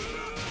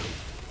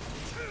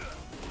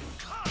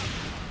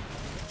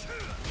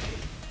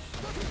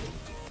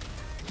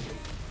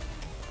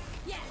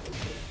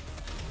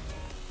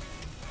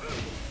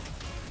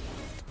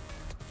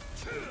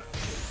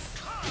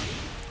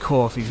 Of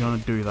course he's gonna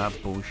do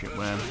that bullshit,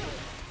 man.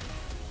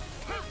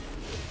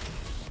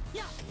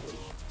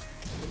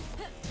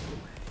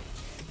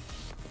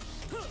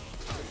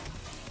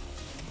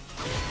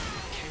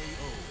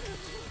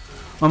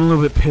 I'm a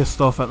little bit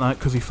pissed off at that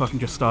because he fucking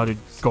just started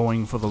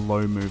going for the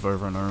low move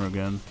over and over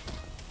again.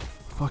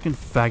 Fucking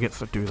faggots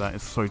that do that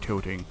is so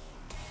tilting.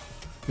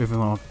 Even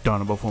though I've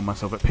done it before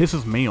myself, it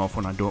pisses me off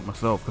when I do it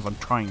myself because I'm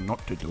trying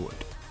not to do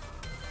it.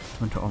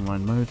 Enter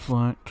online mode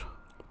select.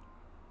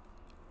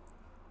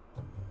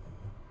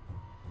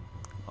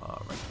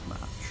 Ranked match.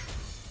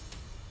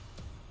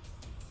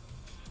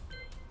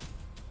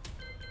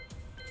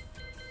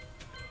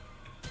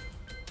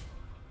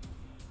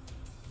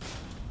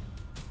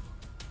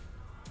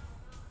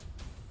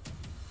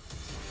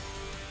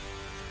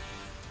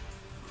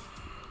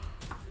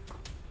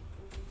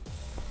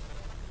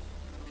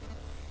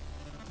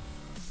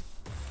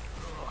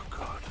 Oh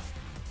god.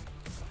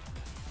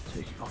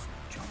 Taking off my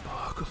jumper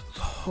because it's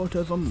hot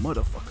as a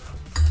motherfucker.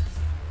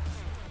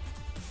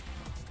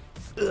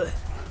 Ugh.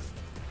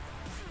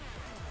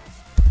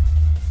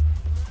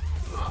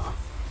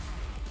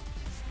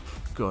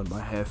 God,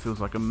 my hair feels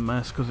like a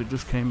mess because it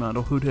just came out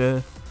of hood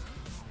hair.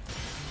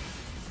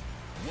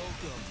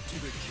 Welcome to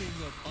the King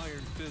of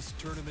Iron Fist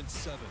Tournament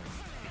 7.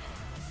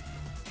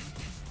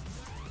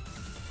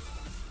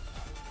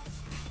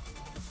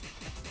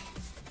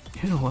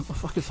 Ew, what the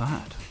fuck is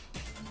that?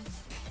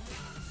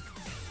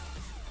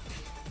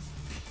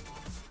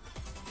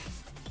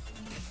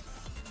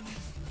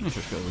 Let's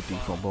just go with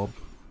default Bob.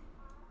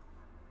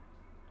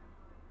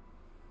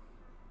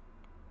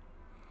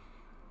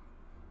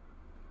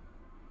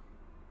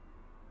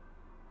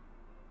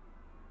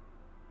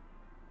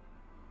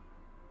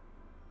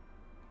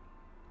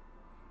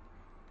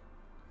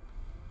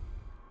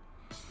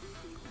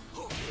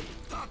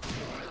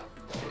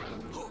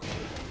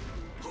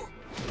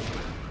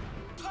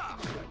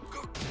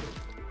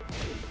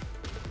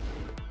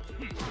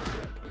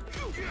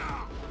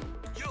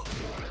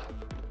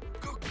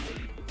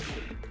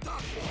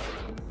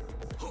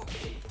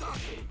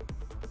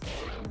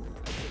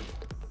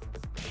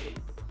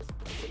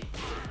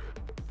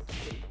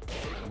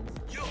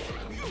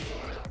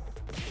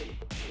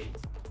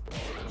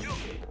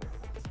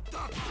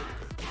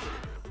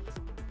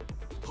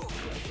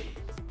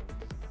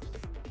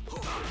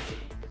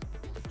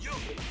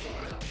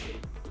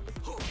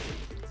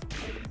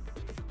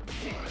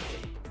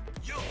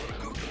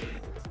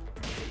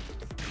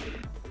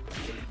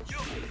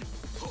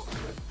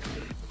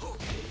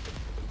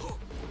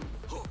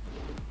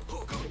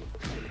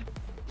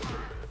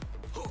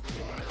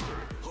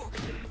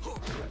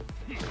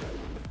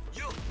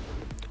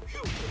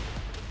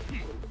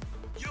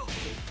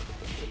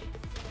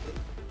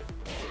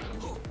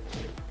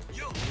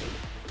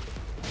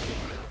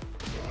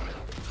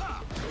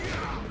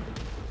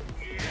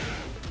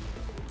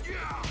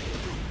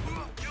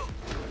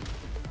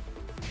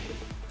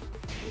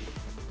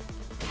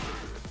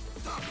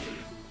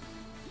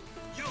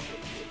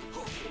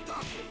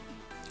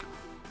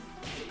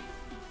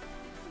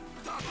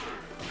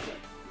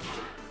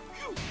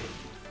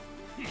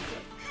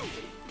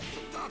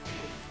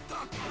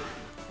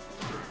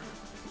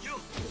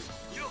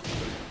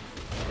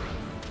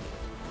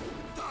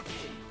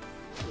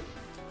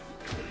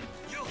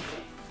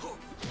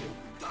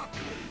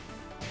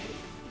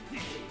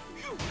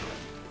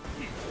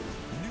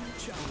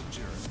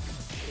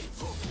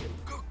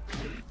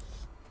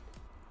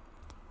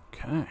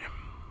 Okay.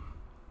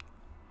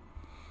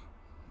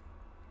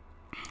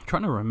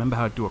 Trying to remember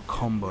how to do a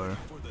combo,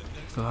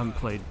 because I haven't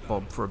played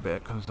Bob for a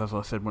bit, because as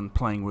I said when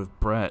playing with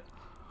Brett,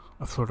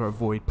 I sort of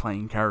avoid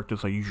playing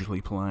characters I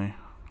usually play.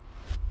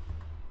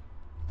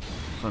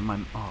 So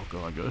oh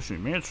god,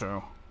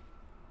 Yoshimitsu.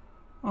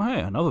 Oh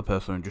hey, another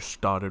person just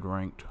started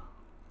ranked.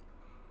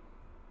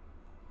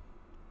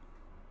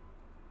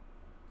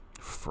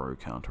 Throw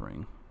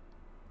countering.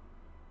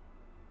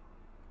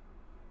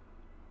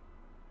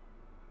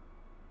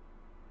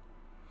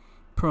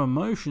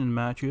 Promotion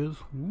matches.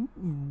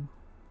 Ooh.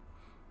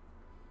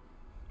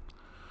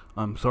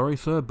 I'm sorry,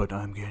 sir, but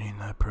I'm getting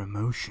that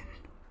promotion.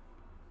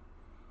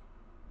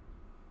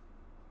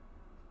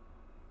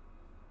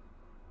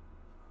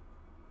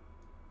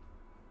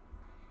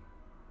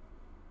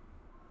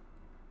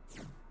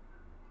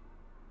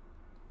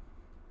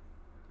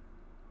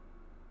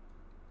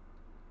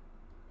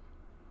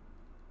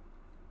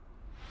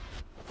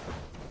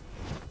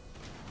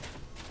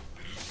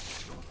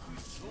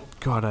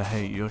 God, I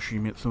hate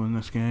Yoshimitsu in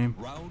this game.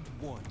 Round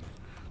one.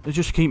 They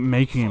just keep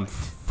making him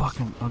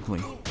fucking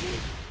ugly.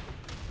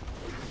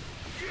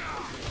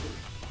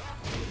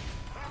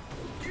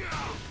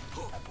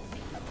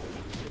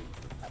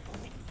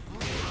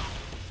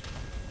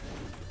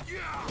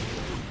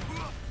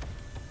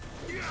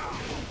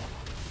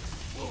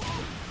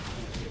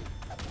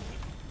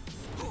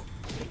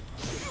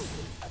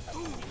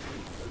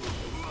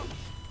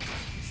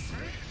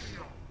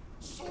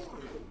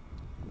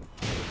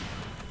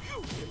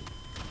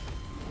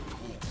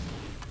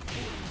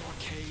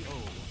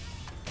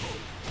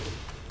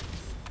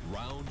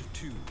 Round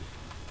two.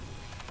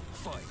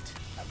 Fight.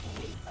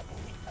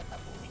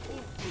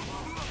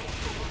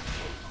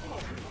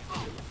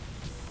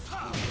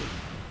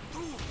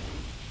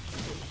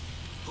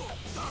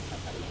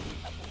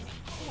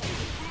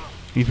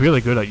 He's really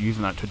good at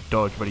using that to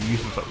dodge, but he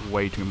uses it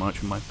way too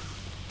much in my...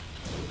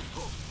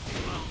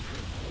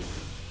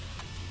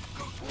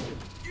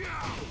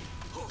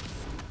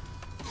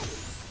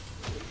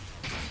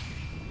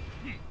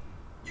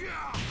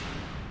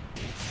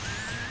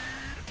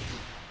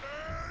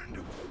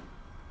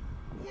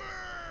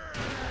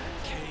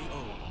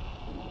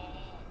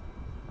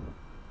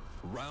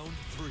 Round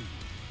three.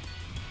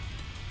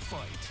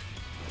 Fight.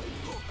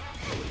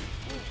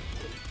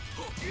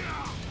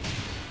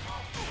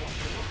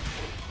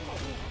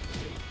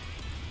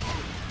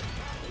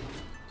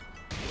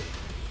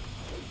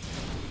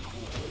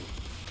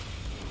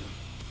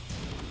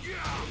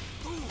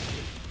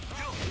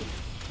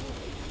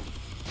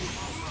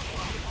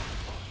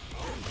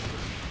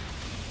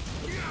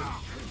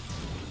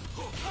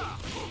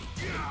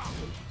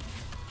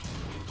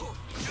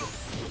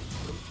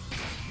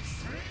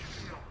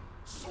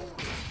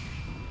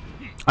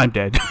 I'm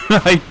dead.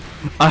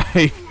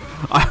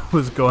 I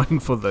was going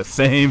for the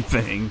same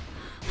thing.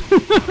 KO.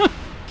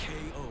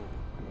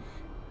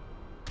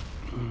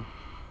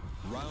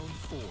 Round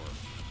four.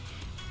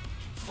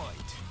 Fight.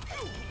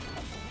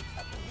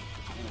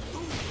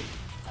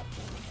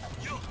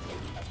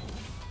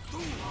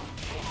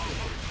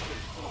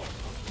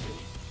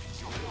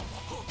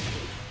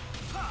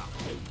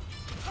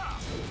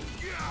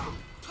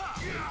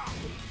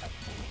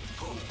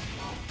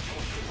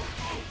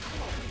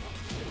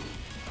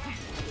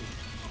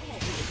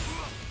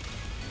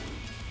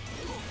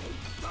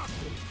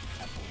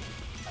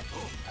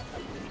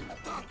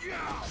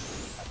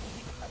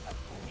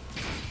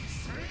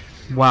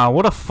 Wow,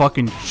 what a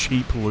fucking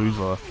cheap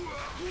loser.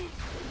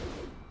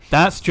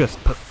 That's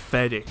just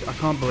pathetic. I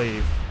can't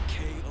believe.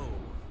 KO.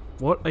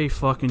 What a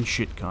fucking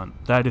shit cunt.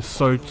 That is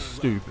so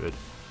stupid.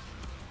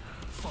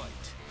 Fight.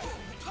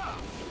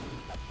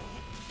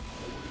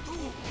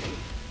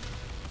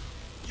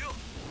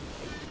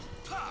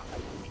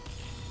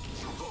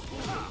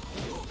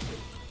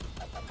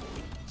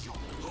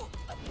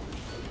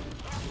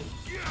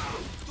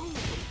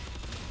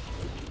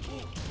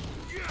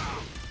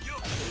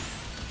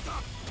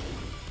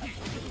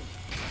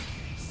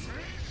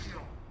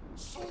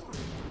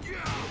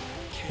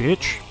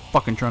 Bitch.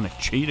 Fucking trying to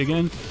cheat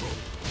again.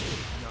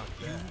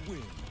 You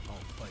win. I'll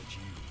fight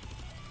you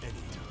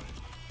anytime.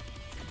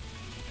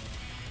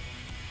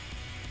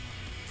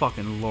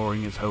 Fucking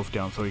lowering his health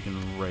down so he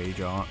can rage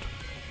art.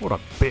 What a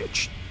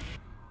bitch.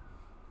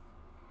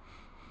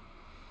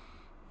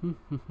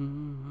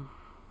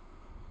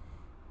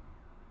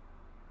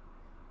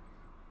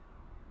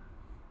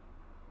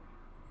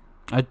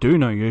 I do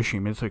know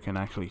Yoshimitsu can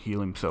actually heal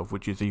himself,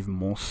 which is even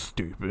more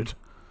stupid.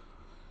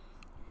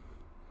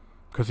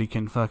 Because he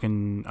can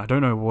fucking... I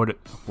don't know what it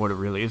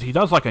really is. He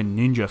does like a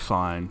ninja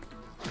sign.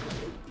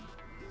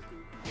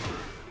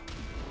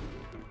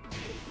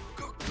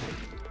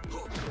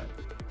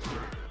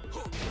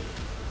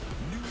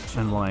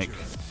 And like...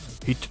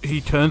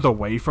 He turns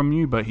away from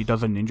you, but he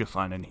does a ninja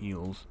sign and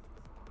heals.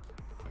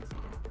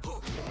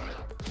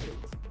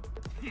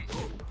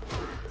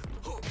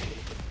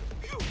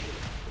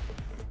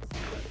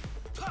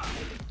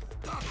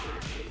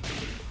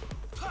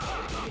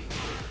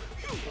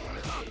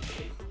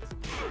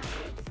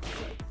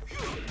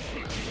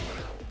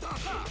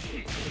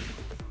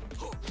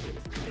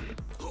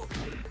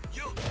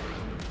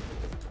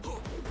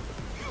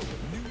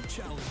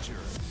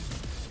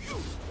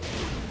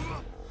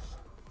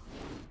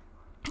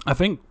 I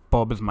think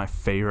Bob is my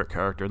favorite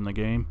character in the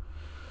game,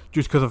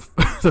 just because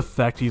of the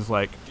fact he's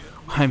like,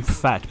 I'm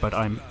fat, but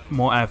I'm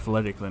more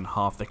athletic than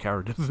half the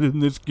characters in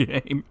this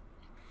game.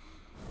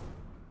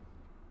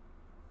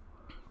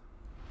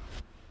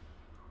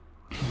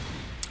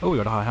 Oh, we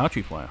got a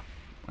Heihachi player.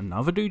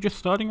 Another dude just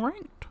starting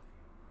ranked.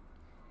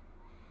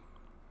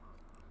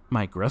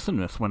 My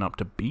aggressiveness went up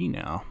to B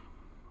now.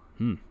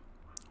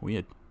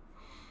 Weird.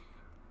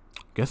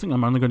 Guessing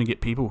I'm only going to get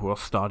people who are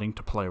starting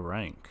to play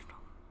ranked.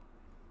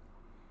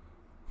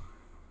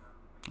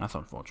 That's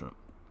unfortunate.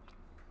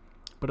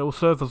 But it will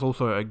serve as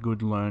also a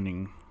good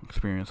learning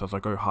experience as I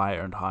go higher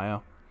and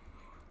higher.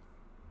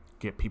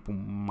 Get people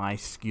my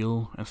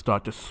skill and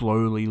start to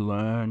slowly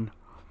learn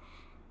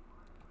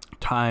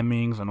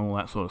timings and all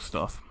that sort of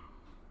stuff.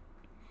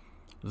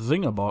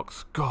 Zinger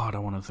box. God, I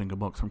want a Zinger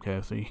box from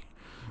KFC.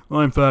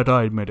 I'm fat,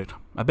 I admit it.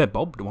 I bet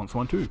Bob wants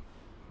one too.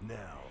 Now,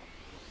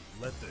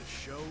 let the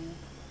show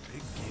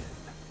begin.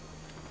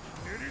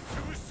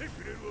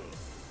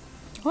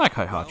 I like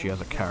Heihachi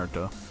as a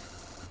character.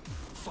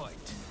 Fight.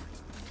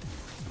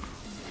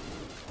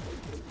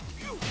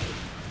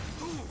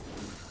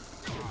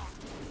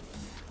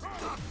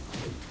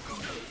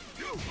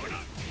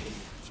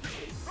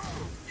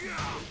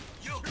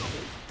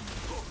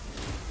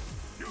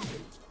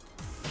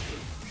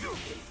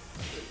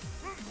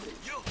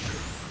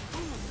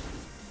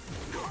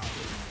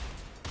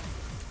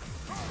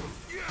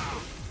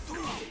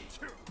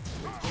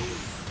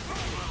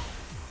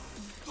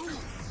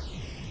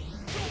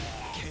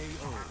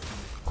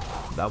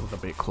 That was a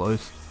bit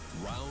close.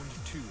 Round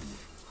 2.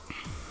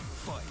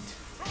 Fight.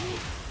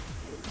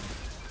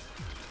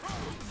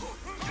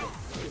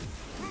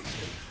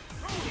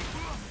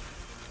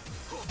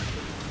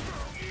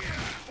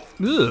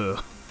 Ugh.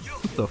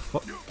 What the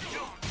fuck?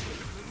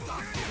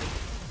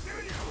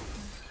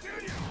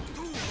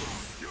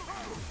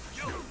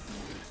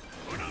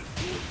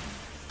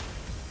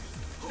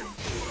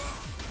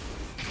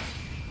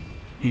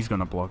 He's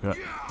gonna block it.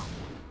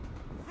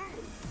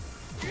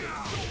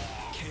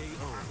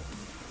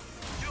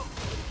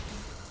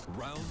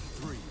 Round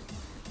 3.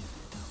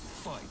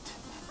 Fight.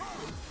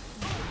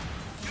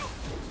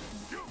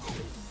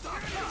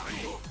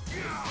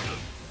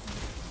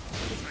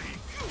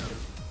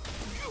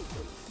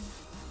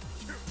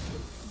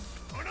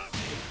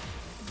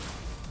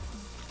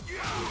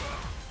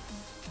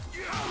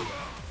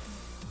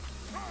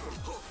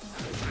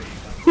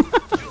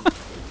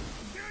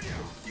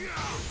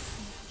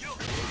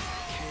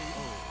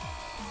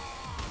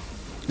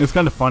 It's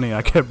kind of funny,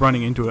 I kept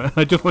running into it.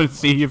 I just wanted to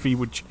see if he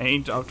would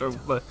change after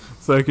the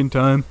second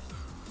time.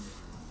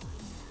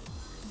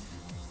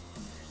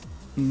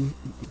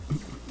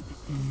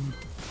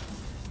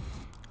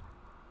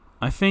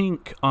 I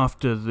think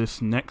after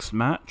this next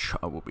match,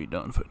 I will be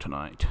done for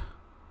tonight.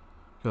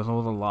 Because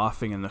all the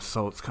laughing and the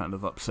salt's kind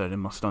of upsetting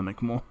my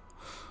stomach more.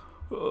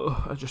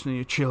 Oh, I just need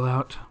to chill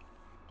out.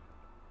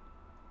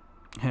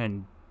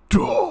 And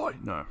die!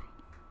 No.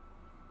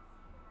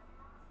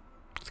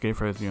 Escape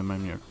phrase the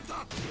menu.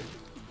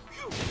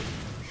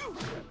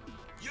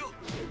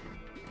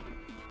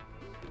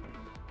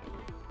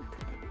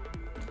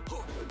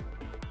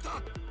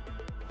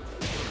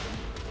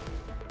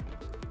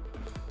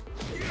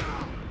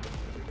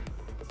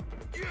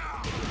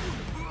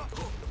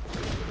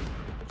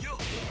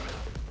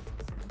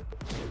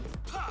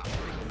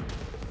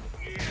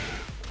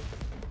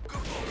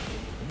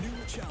 New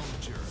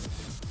challenger.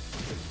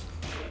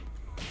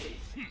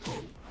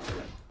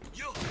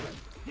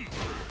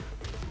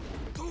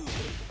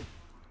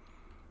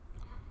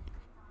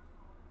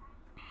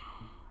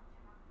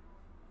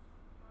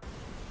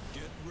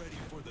 Get ready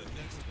for the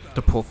next battle.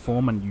 To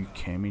perform and you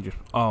came, just...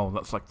 Oh,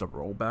 that's like the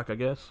rollback, I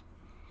guess.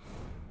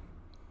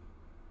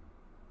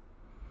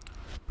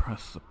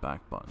 Press the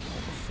back button,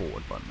 or the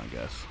forward button, I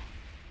guess.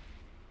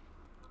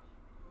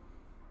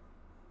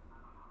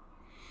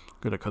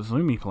 Got a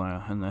Kazumi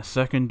player, and they're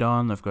second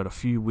done. They've got a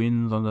few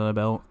wins under their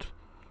belt.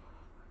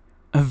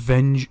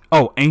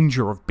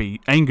 Anger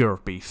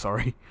of Beast,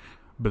 sorry.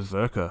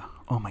 Berserker.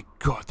 Oh my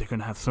god, they're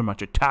gonna have so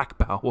much attack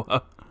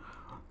power.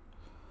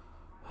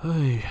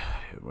 Hey,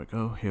 here we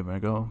go, here we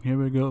go, here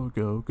we go,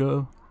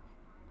 go.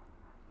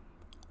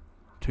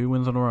 2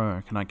 wins in a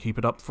row. Can I keep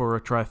it up for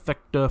a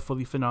trifecta for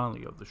the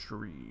finale of the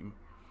stream?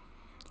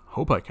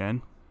 Hope I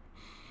can.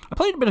 I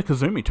played a bit of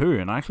Kazumi too,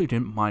 and I actually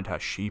didn't mind how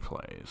she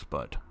plays,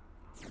 but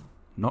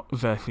not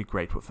exactly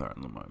great with her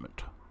in the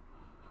moment.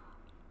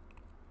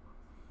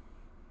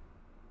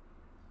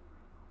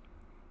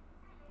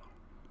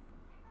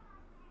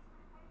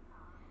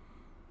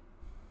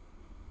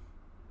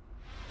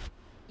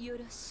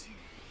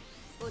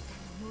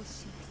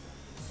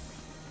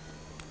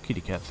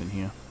 Kitty cat's in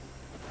here.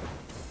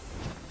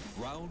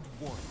 Round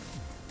 1.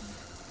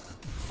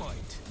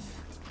 Fight.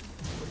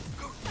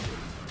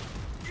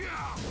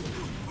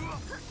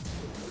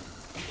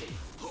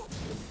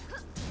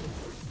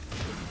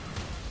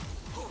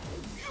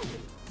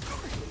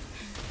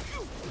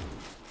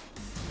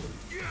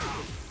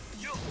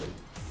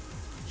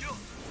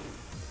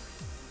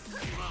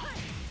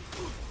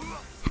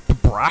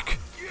 crack.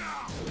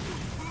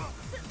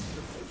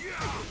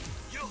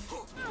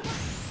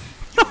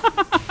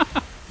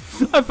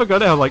 I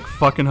forgot how like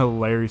fucking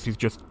hilarious he's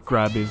just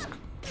grab his.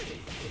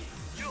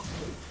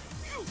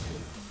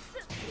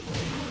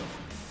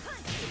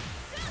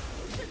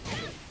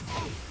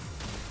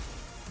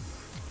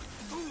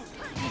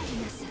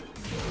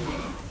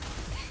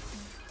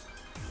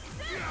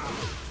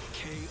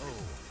 KO.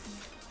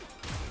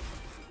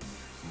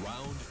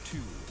 Round 2.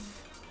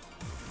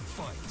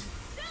 Fight.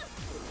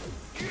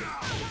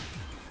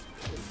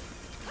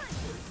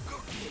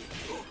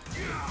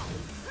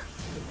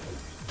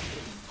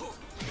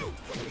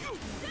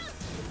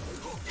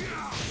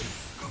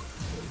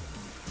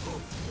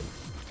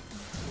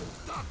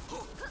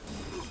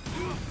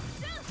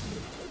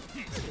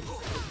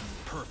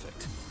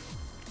 Perfect.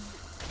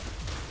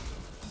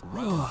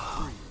 Round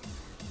 3.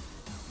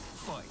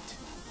 Fight.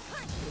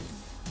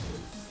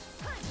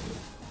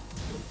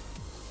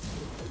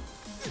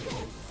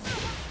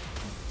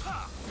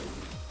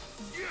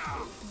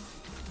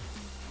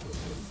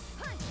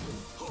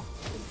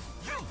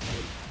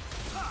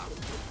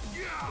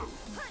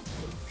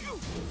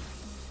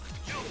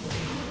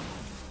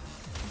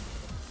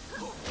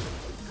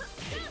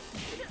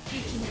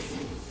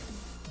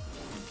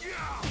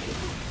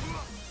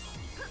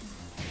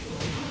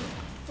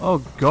 Oh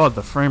god,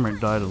 the frame rate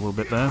died a little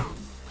bit there.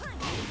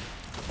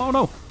 Oh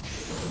no!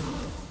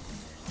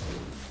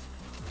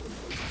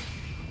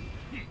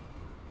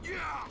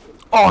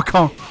 Oh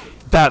come on.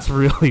 That's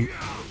really...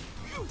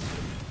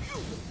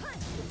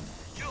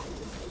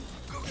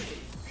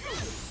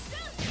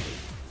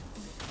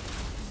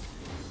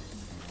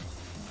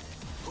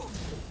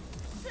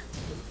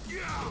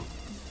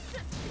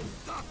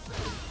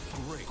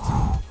 Great.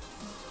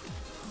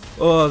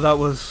 Oh, that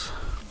was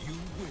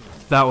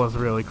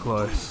really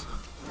close.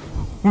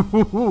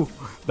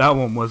 That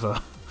one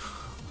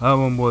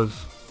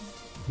was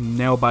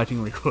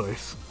nail-bitingly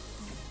close.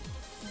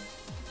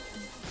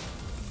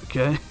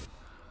 Okay,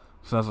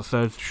 so as I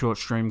said, it's a short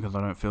stream because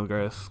I don't feel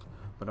great,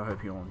 but I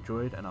hope you all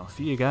enjoyed, and I'll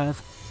see you guys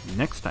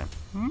next time.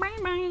 Bye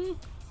bye.